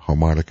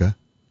 harmonica.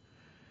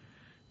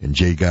 And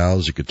Jay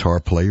Geils, a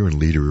guitar player and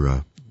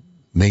leader,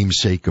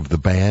 namesake of the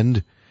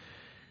band.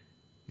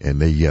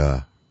 And they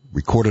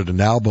recorded an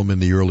album in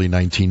the early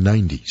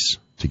 1990s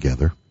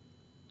together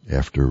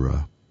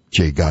after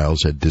Jay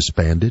Geils had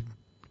disbanded.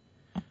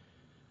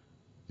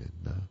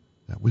 And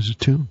that was a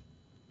tune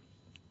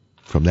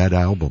from that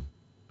album.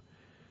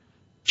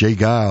 Jay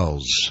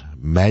Geils,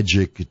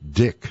 Magic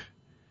Dick.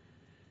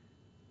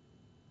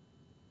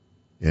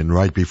 And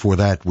right before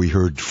that, we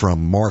heard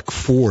from Mark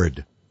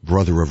Ford,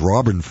 brother of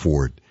Robben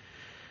Ford,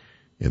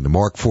 and the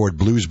Mark Ford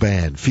Blues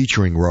Band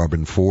featuring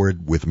Robben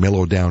Ford with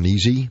Mellow Down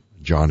Easy,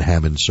 John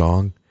Hammond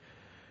song.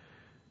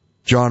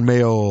 John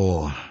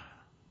Mayall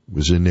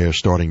was in there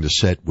starting the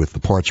set with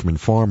the Parchment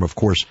Farm. Of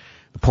course,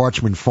 the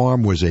Parchment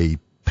Farm was a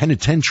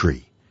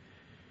penitentiary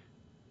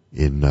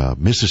in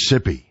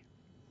Mississippi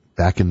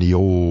back in the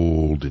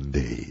olden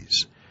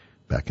days,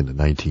 back in the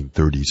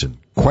 1930s, and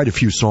quite a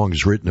few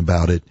songs written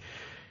about it.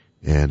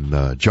 And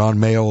John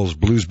Mayall's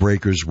Blues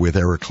Breakers with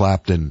Eric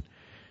Clapton,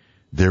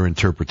 their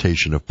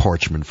interpretation of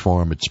Parchment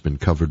Farm. It's been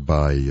covered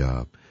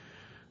by,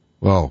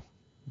 well,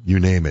 you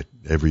name it,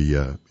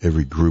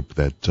 every group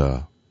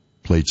that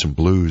played some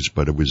blues,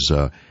 but it was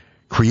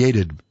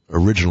created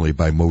originally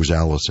by Mose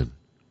Allison.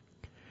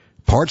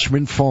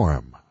 Parchment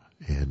Farm.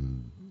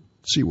 And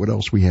let's see what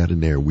else we had in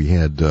there. We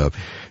had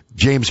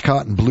James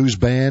Cotton Blues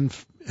Band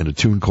and a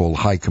tune called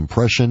High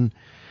Compression.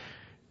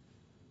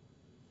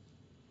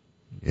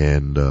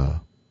 And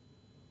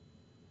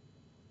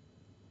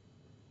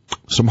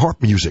some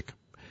harp music.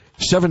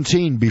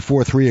 17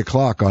 before 3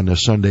 o'clock on a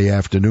Sunday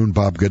afternoon.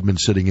 Bob Goodman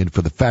sitting in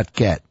for the Fat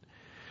Cat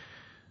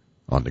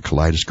on the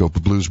Kaleidoscope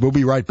of Blues. We'll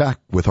be right back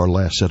with our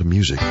last set of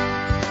music.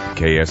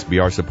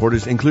 KSBR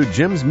supporters include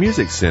Jim's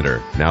Music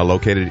Center. Now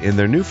located in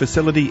their new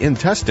facility in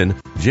Tustin,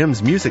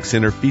 Jim's Music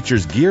Center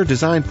features gear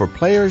designed for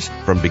players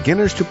from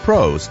beginners to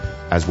pros,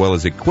 as well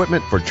as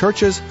equipment for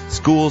churches,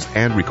 schools,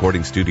 and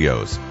recording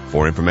studios.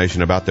 For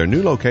information about their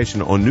new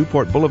location on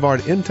Newport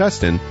Boulevard in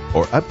Tustin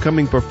or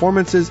upcoming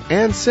performances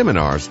and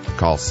seminars,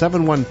 call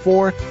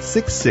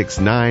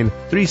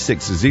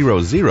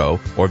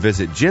 714-669-3600 or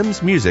visit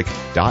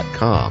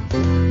jimsmusic.com.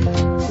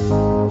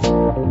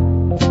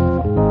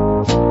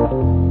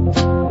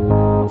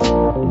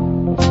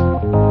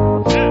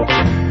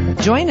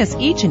 Join us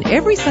each and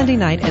every Sunday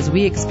night as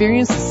we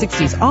experience the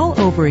 60s all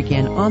over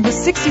again on the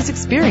 60s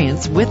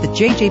Experience with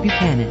J.J.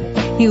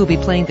 Buchanan. He will be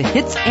playing the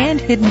hits and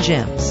hidden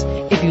gems.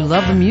 If you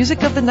love the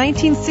music of the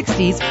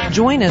 1960s,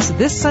 join us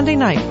this Sunday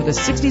night for the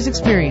 60s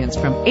Experience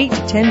from 8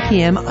 to 10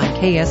 p.m. on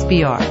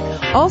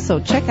KSBR.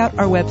 Also, check out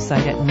our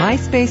website at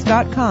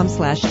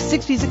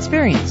myspace.com/60s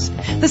Experience.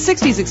 The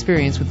 60s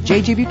Experience with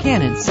J.J.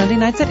 Buchanan, Sunday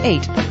nights at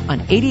 8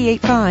 on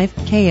 88.5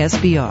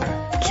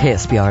 KSBR.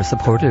 KSBR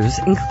supporters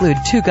include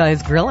Two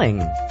Guys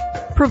Grilling,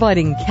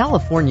 providing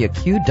California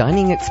Q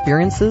dining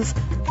experiences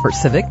for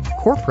civic,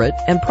 corporate,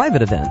 and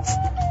private events.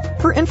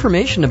 For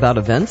information about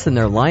events and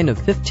their line of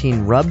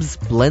 15 rubs,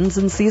 blends,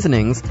 and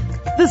seasonings,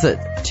 visit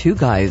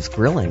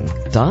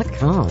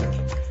twoguysgrilling.com.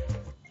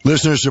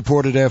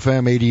 Listener-supported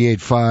FM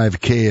 88.5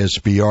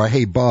 KSBR.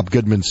 Hey, Bob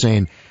Goodman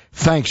saying,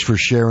 thanks for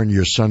sharing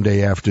your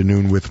Sunday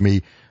afternoon with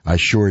me. I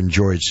sure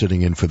enjoyed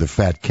sitting in for the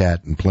Fat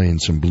Cat and playing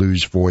some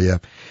blues for you.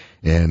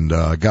 And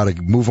got to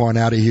move on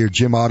out of here.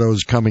 Jim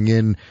Otto's coming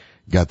in.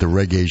 Got the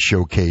Reggae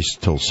Showcase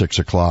till 6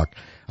 o'clock.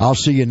 I'll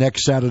see you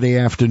next Saturday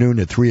afternoon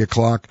at 3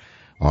 o'clock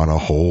on a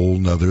whole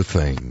nother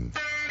thing.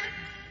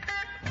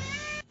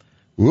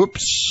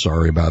 Whoops,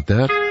 sorry about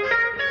that.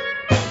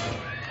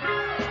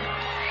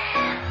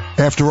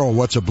 After all,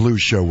 what's a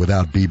blues show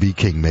without B.B.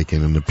 King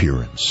making an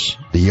appearance?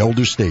 The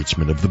elder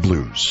statesman of the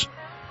blues.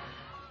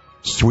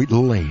 Sweet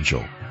Little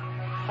Angel.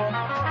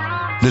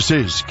 This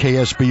is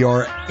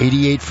KSBR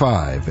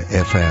 88.5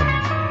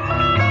 FM.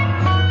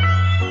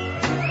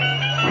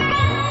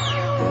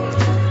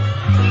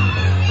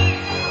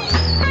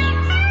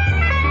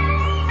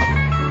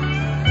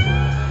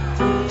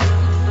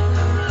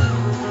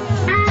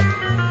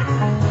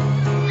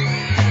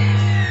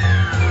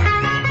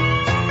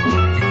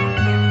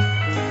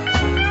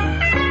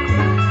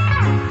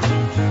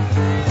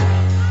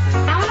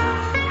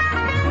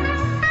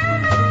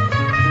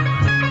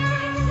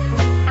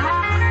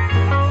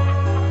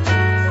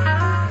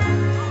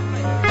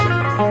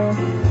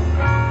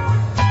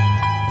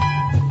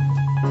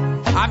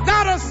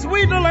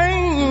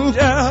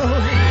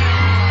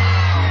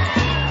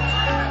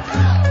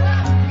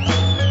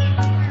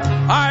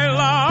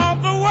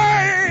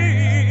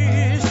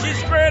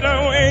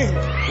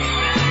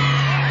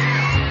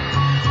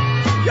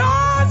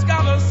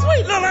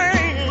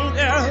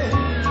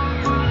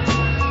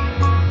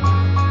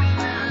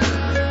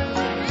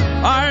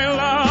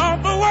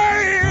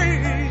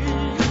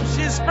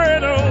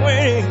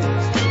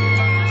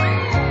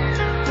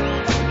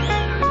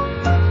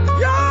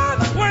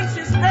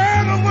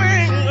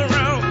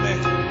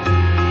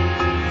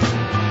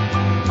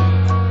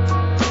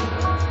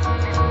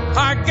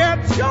 get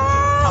joy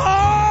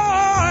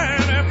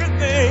and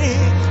everything.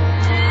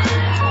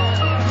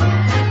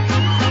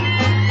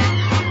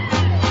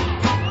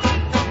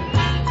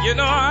 You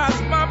know, I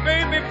asked my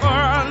baby for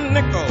a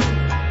nickel,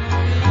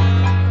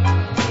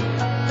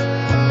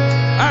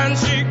 and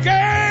she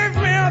gave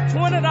me a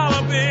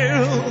 $20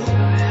 bill.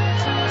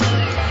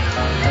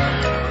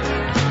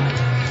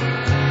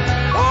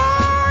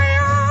 Oh,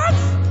 yes,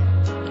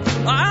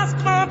 I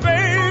asked my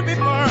baby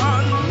for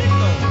a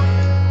nickel,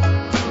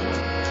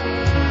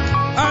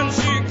 and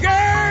she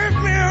gave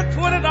me a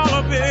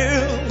 $20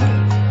 bill.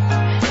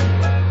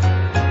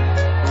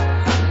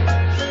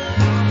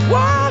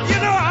 Well, you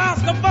know, I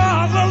asked her for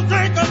a little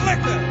drink of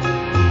liquor,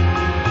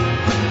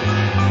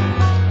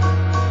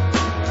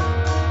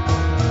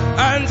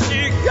 and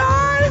she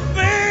gave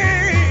me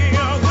a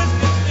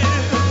whiskey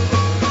still.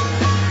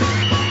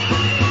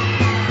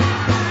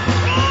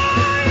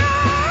 Oh,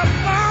 yes,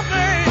 my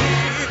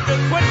baby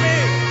could quit me.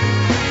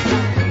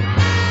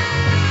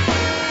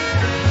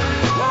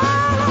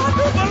 Well, I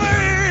do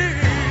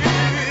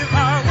believe I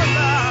would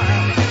die.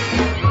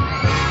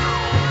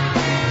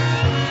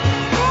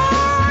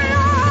 Oh,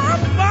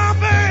 yes, my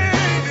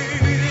baby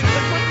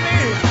could quit me.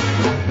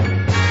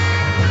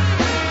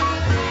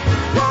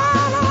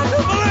 Well, I do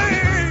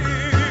believe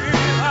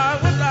I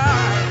would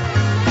die.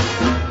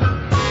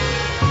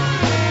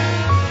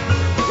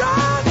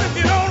 Just if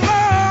you don't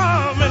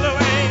love me, little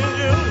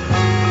angel,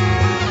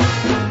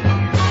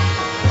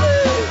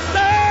 please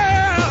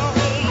tell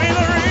me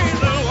the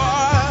reason why.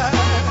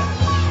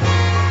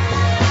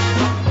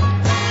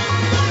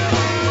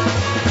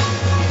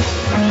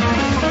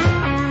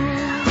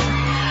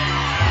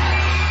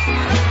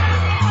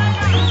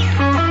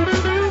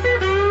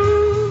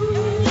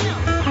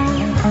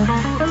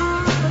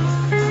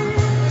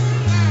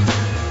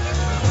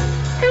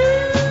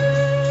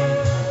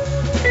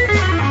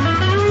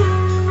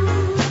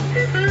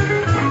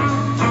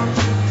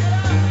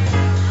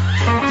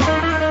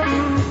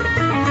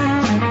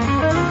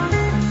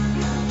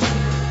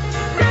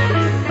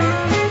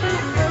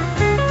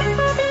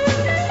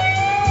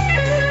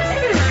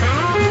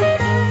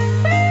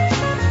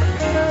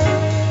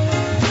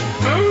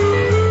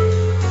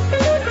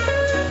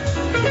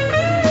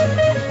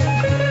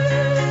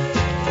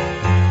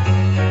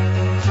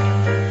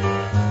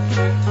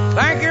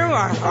 Thank you.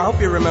 I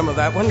hope you remember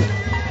that one.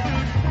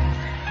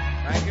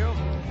 Thank you.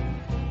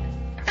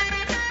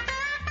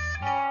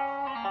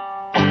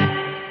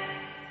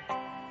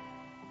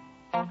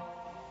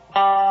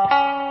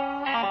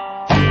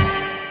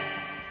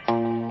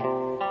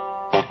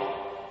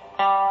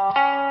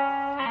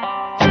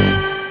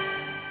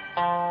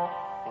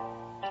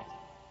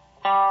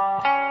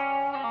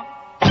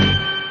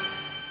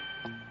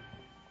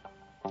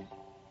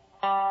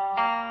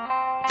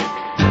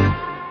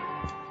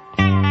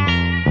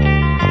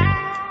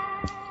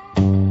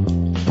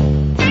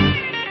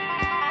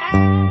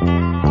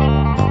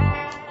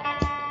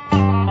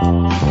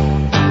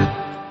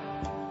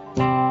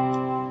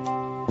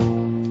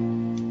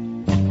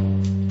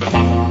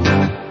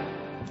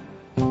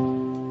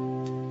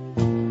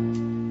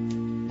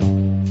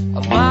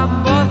 My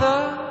mother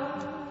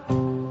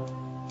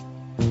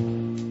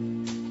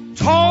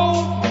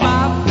told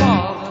my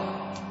father,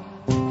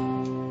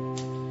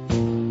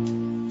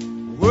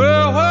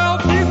 well,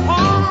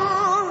 before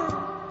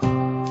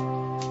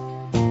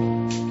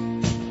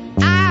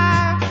I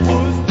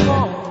was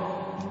born,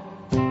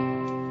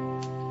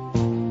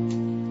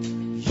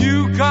 you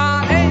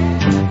got a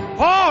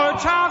boy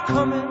child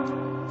coming.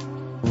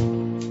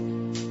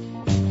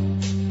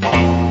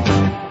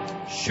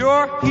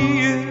 Sure he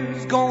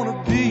is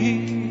gonna be.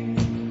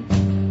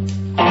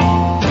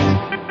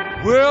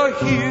 Well,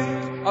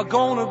 he's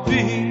gonna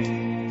be.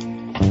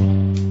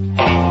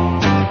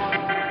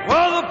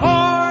 Well, the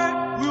boy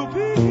will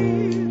be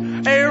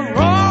a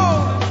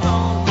rolling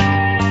stone.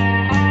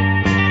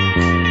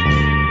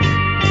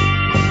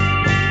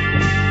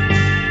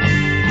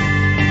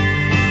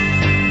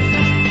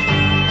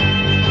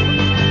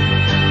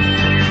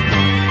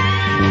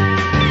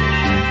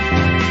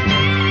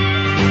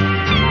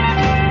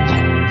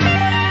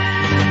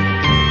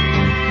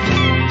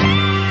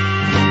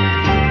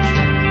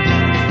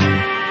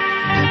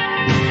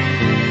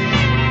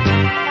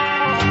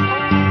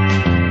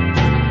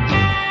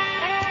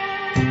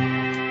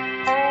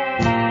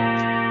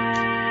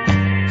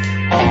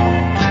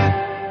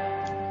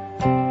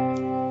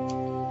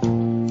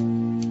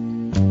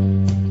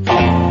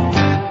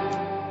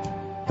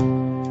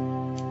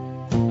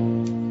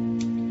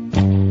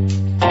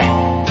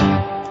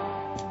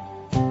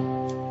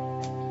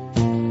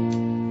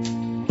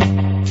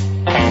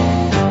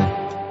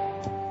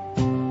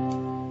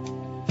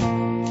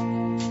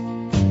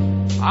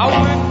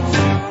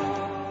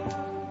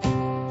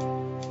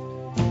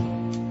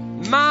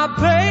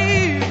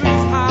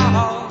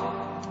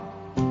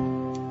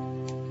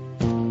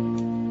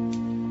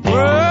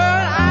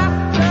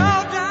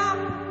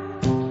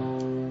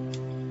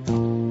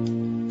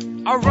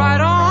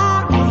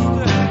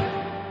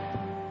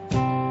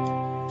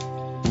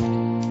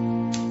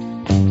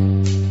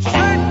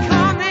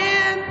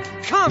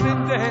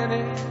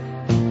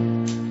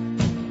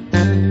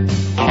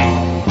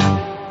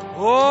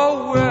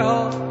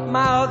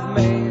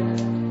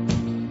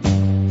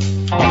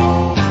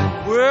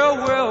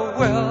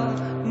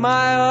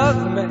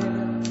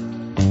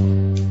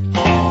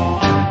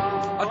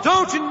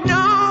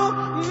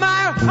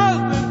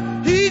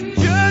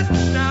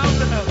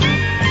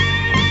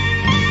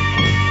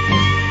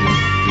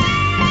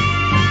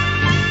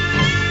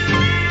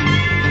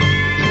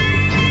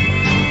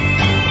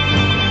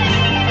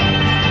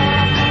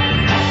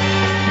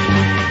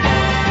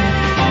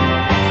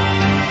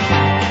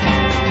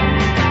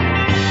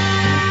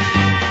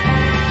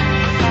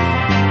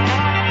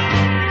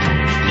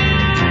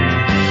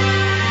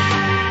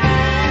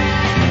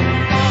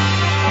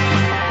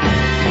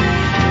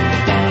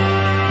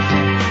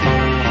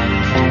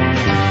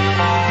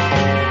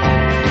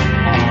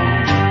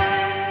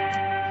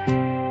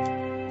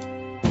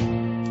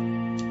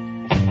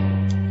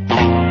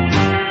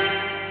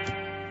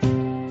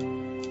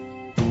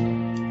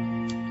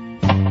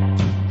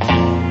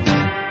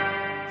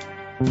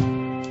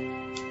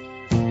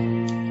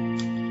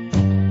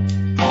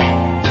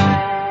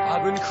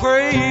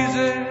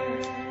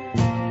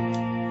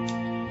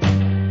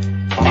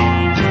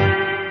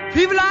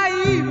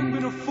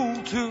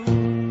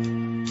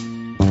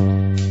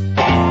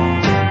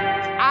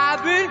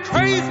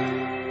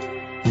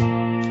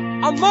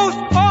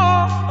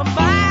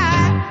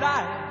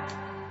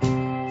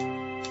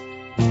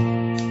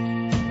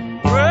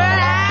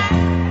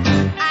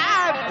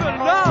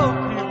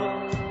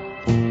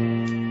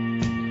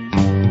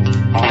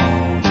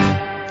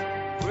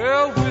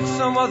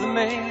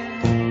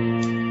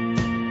 man,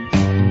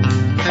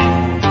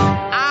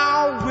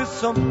 out with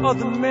some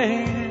other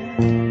man.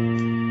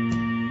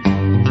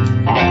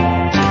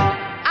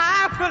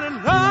 I fell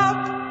in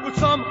love with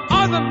some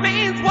other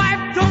man's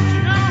wife, don't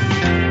you know?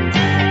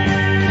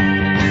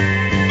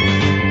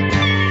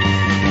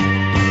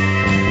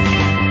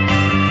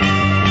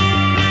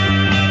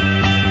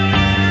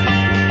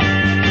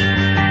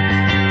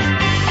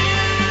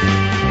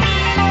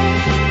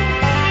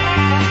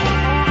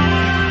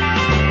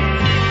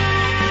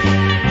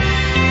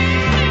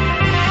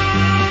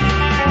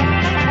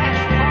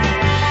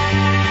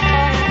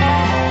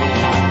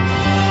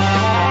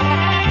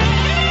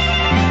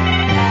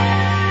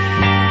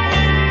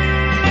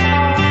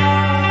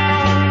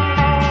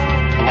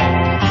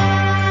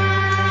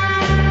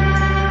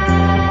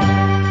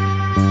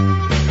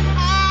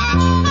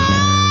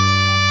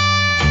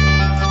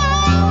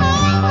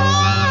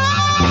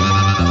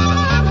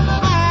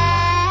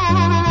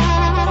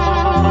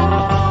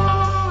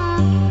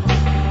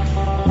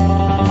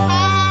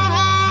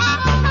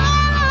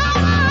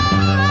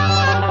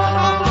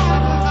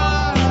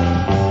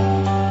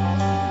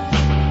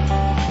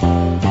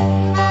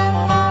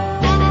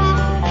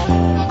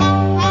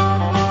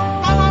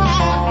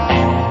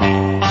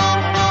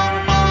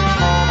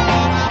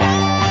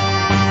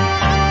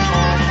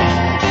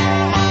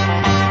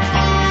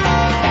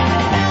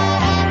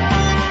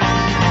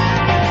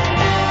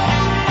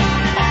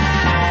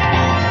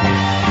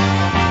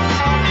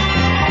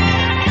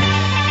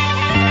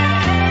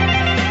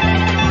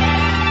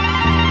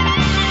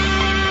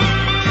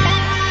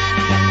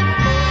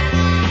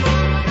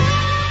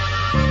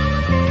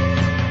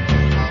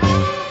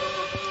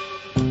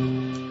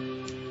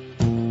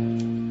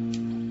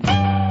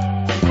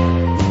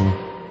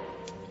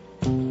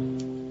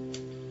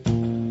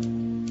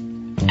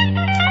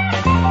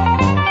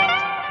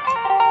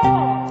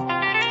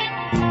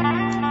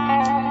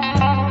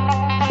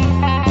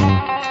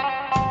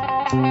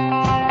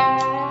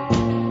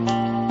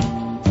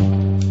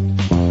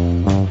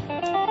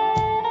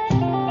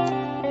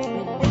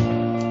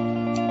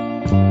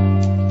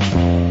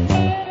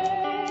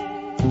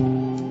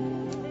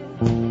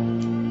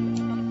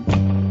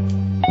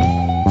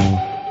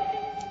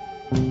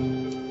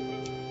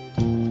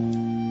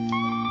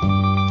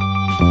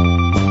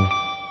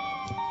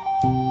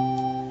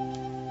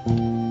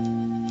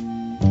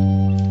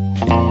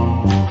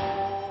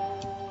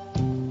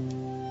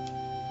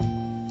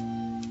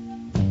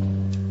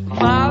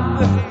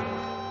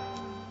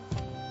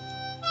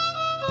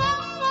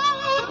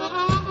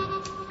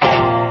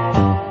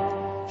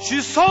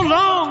 She's so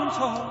long and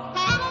tall,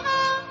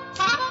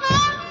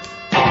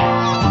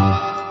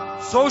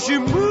 so she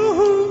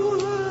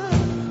moves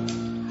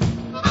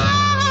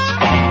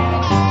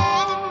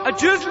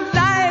just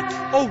like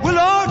a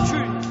willow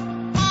tree.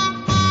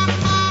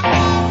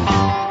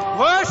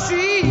 Well,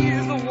 she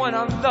is the one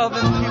I'm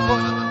loving,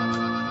 people.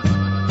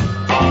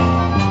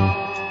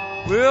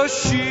 Well,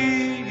 she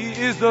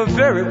is the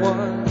very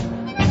one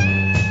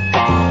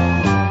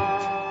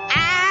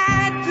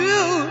I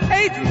do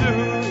hate to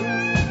lose.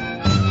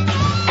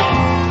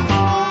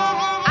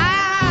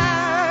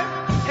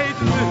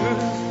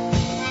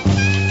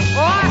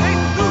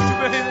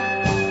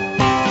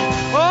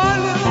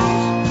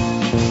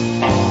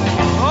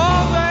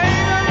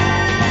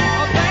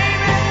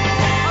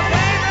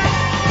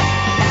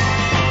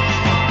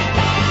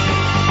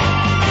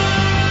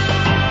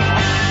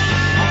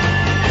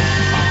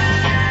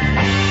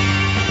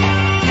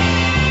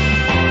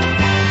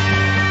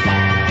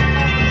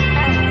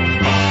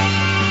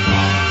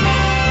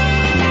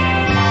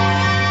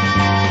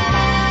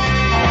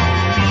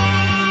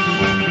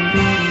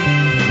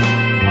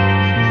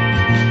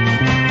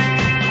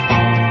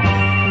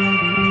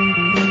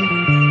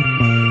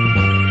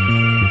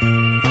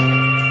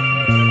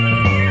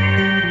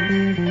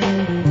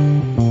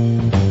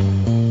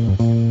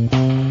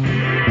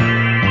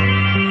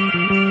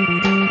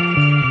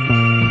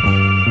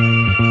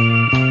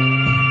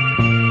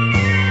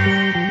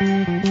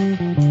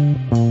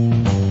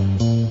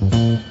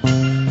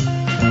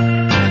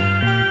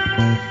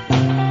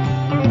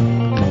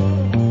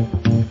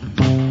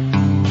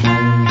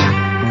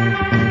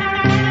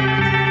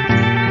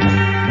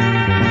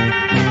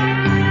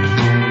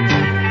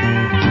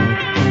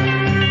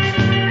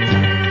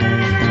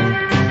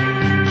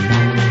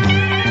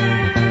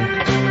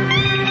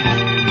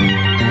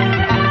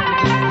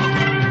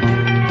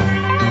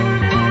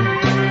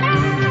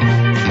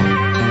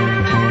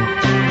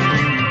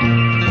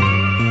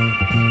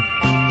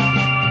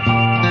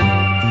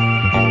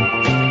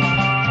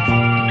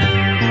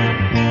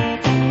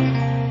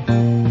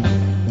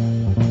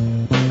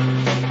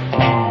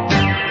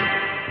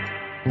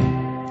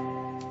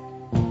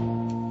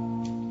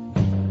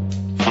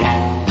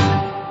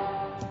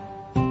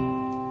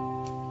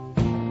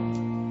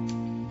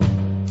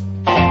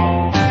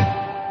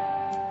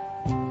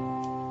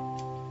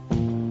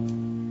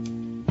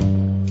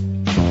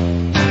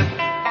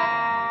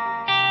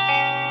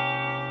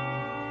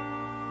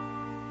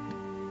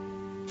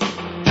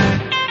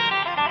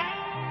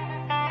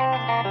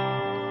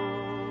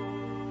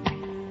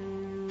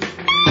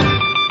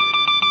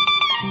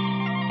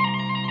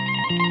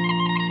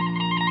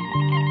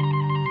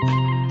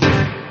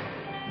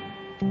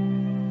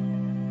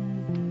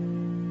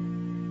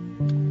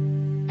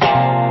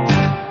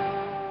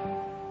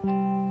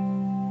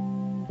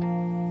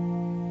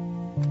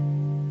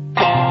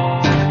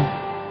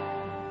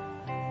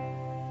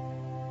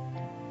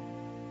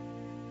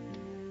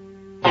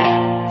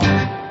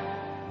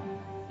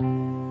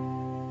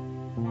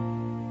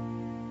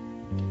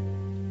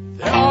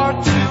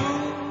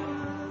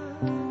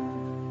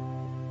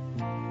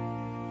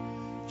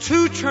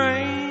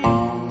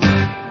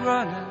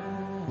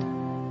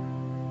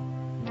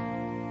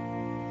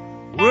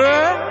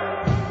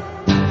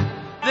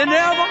 than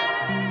ever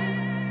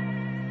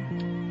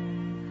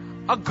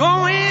are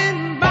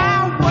going my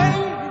way.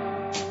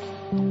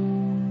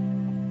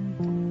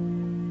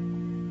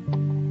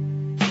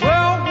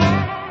 Well,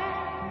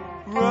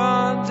 one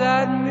runs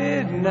at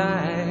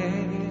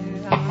midnight.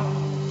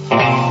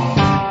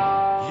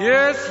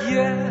 Yes,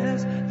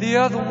 yes, the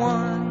other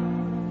one.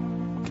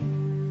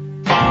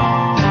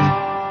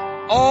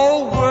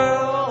 Oh,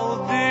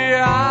 well, the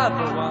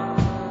other one.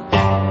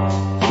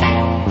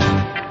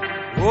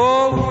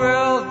 Oh,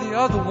 well, the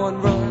other one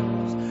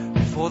runs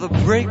before the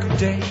break of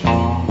day.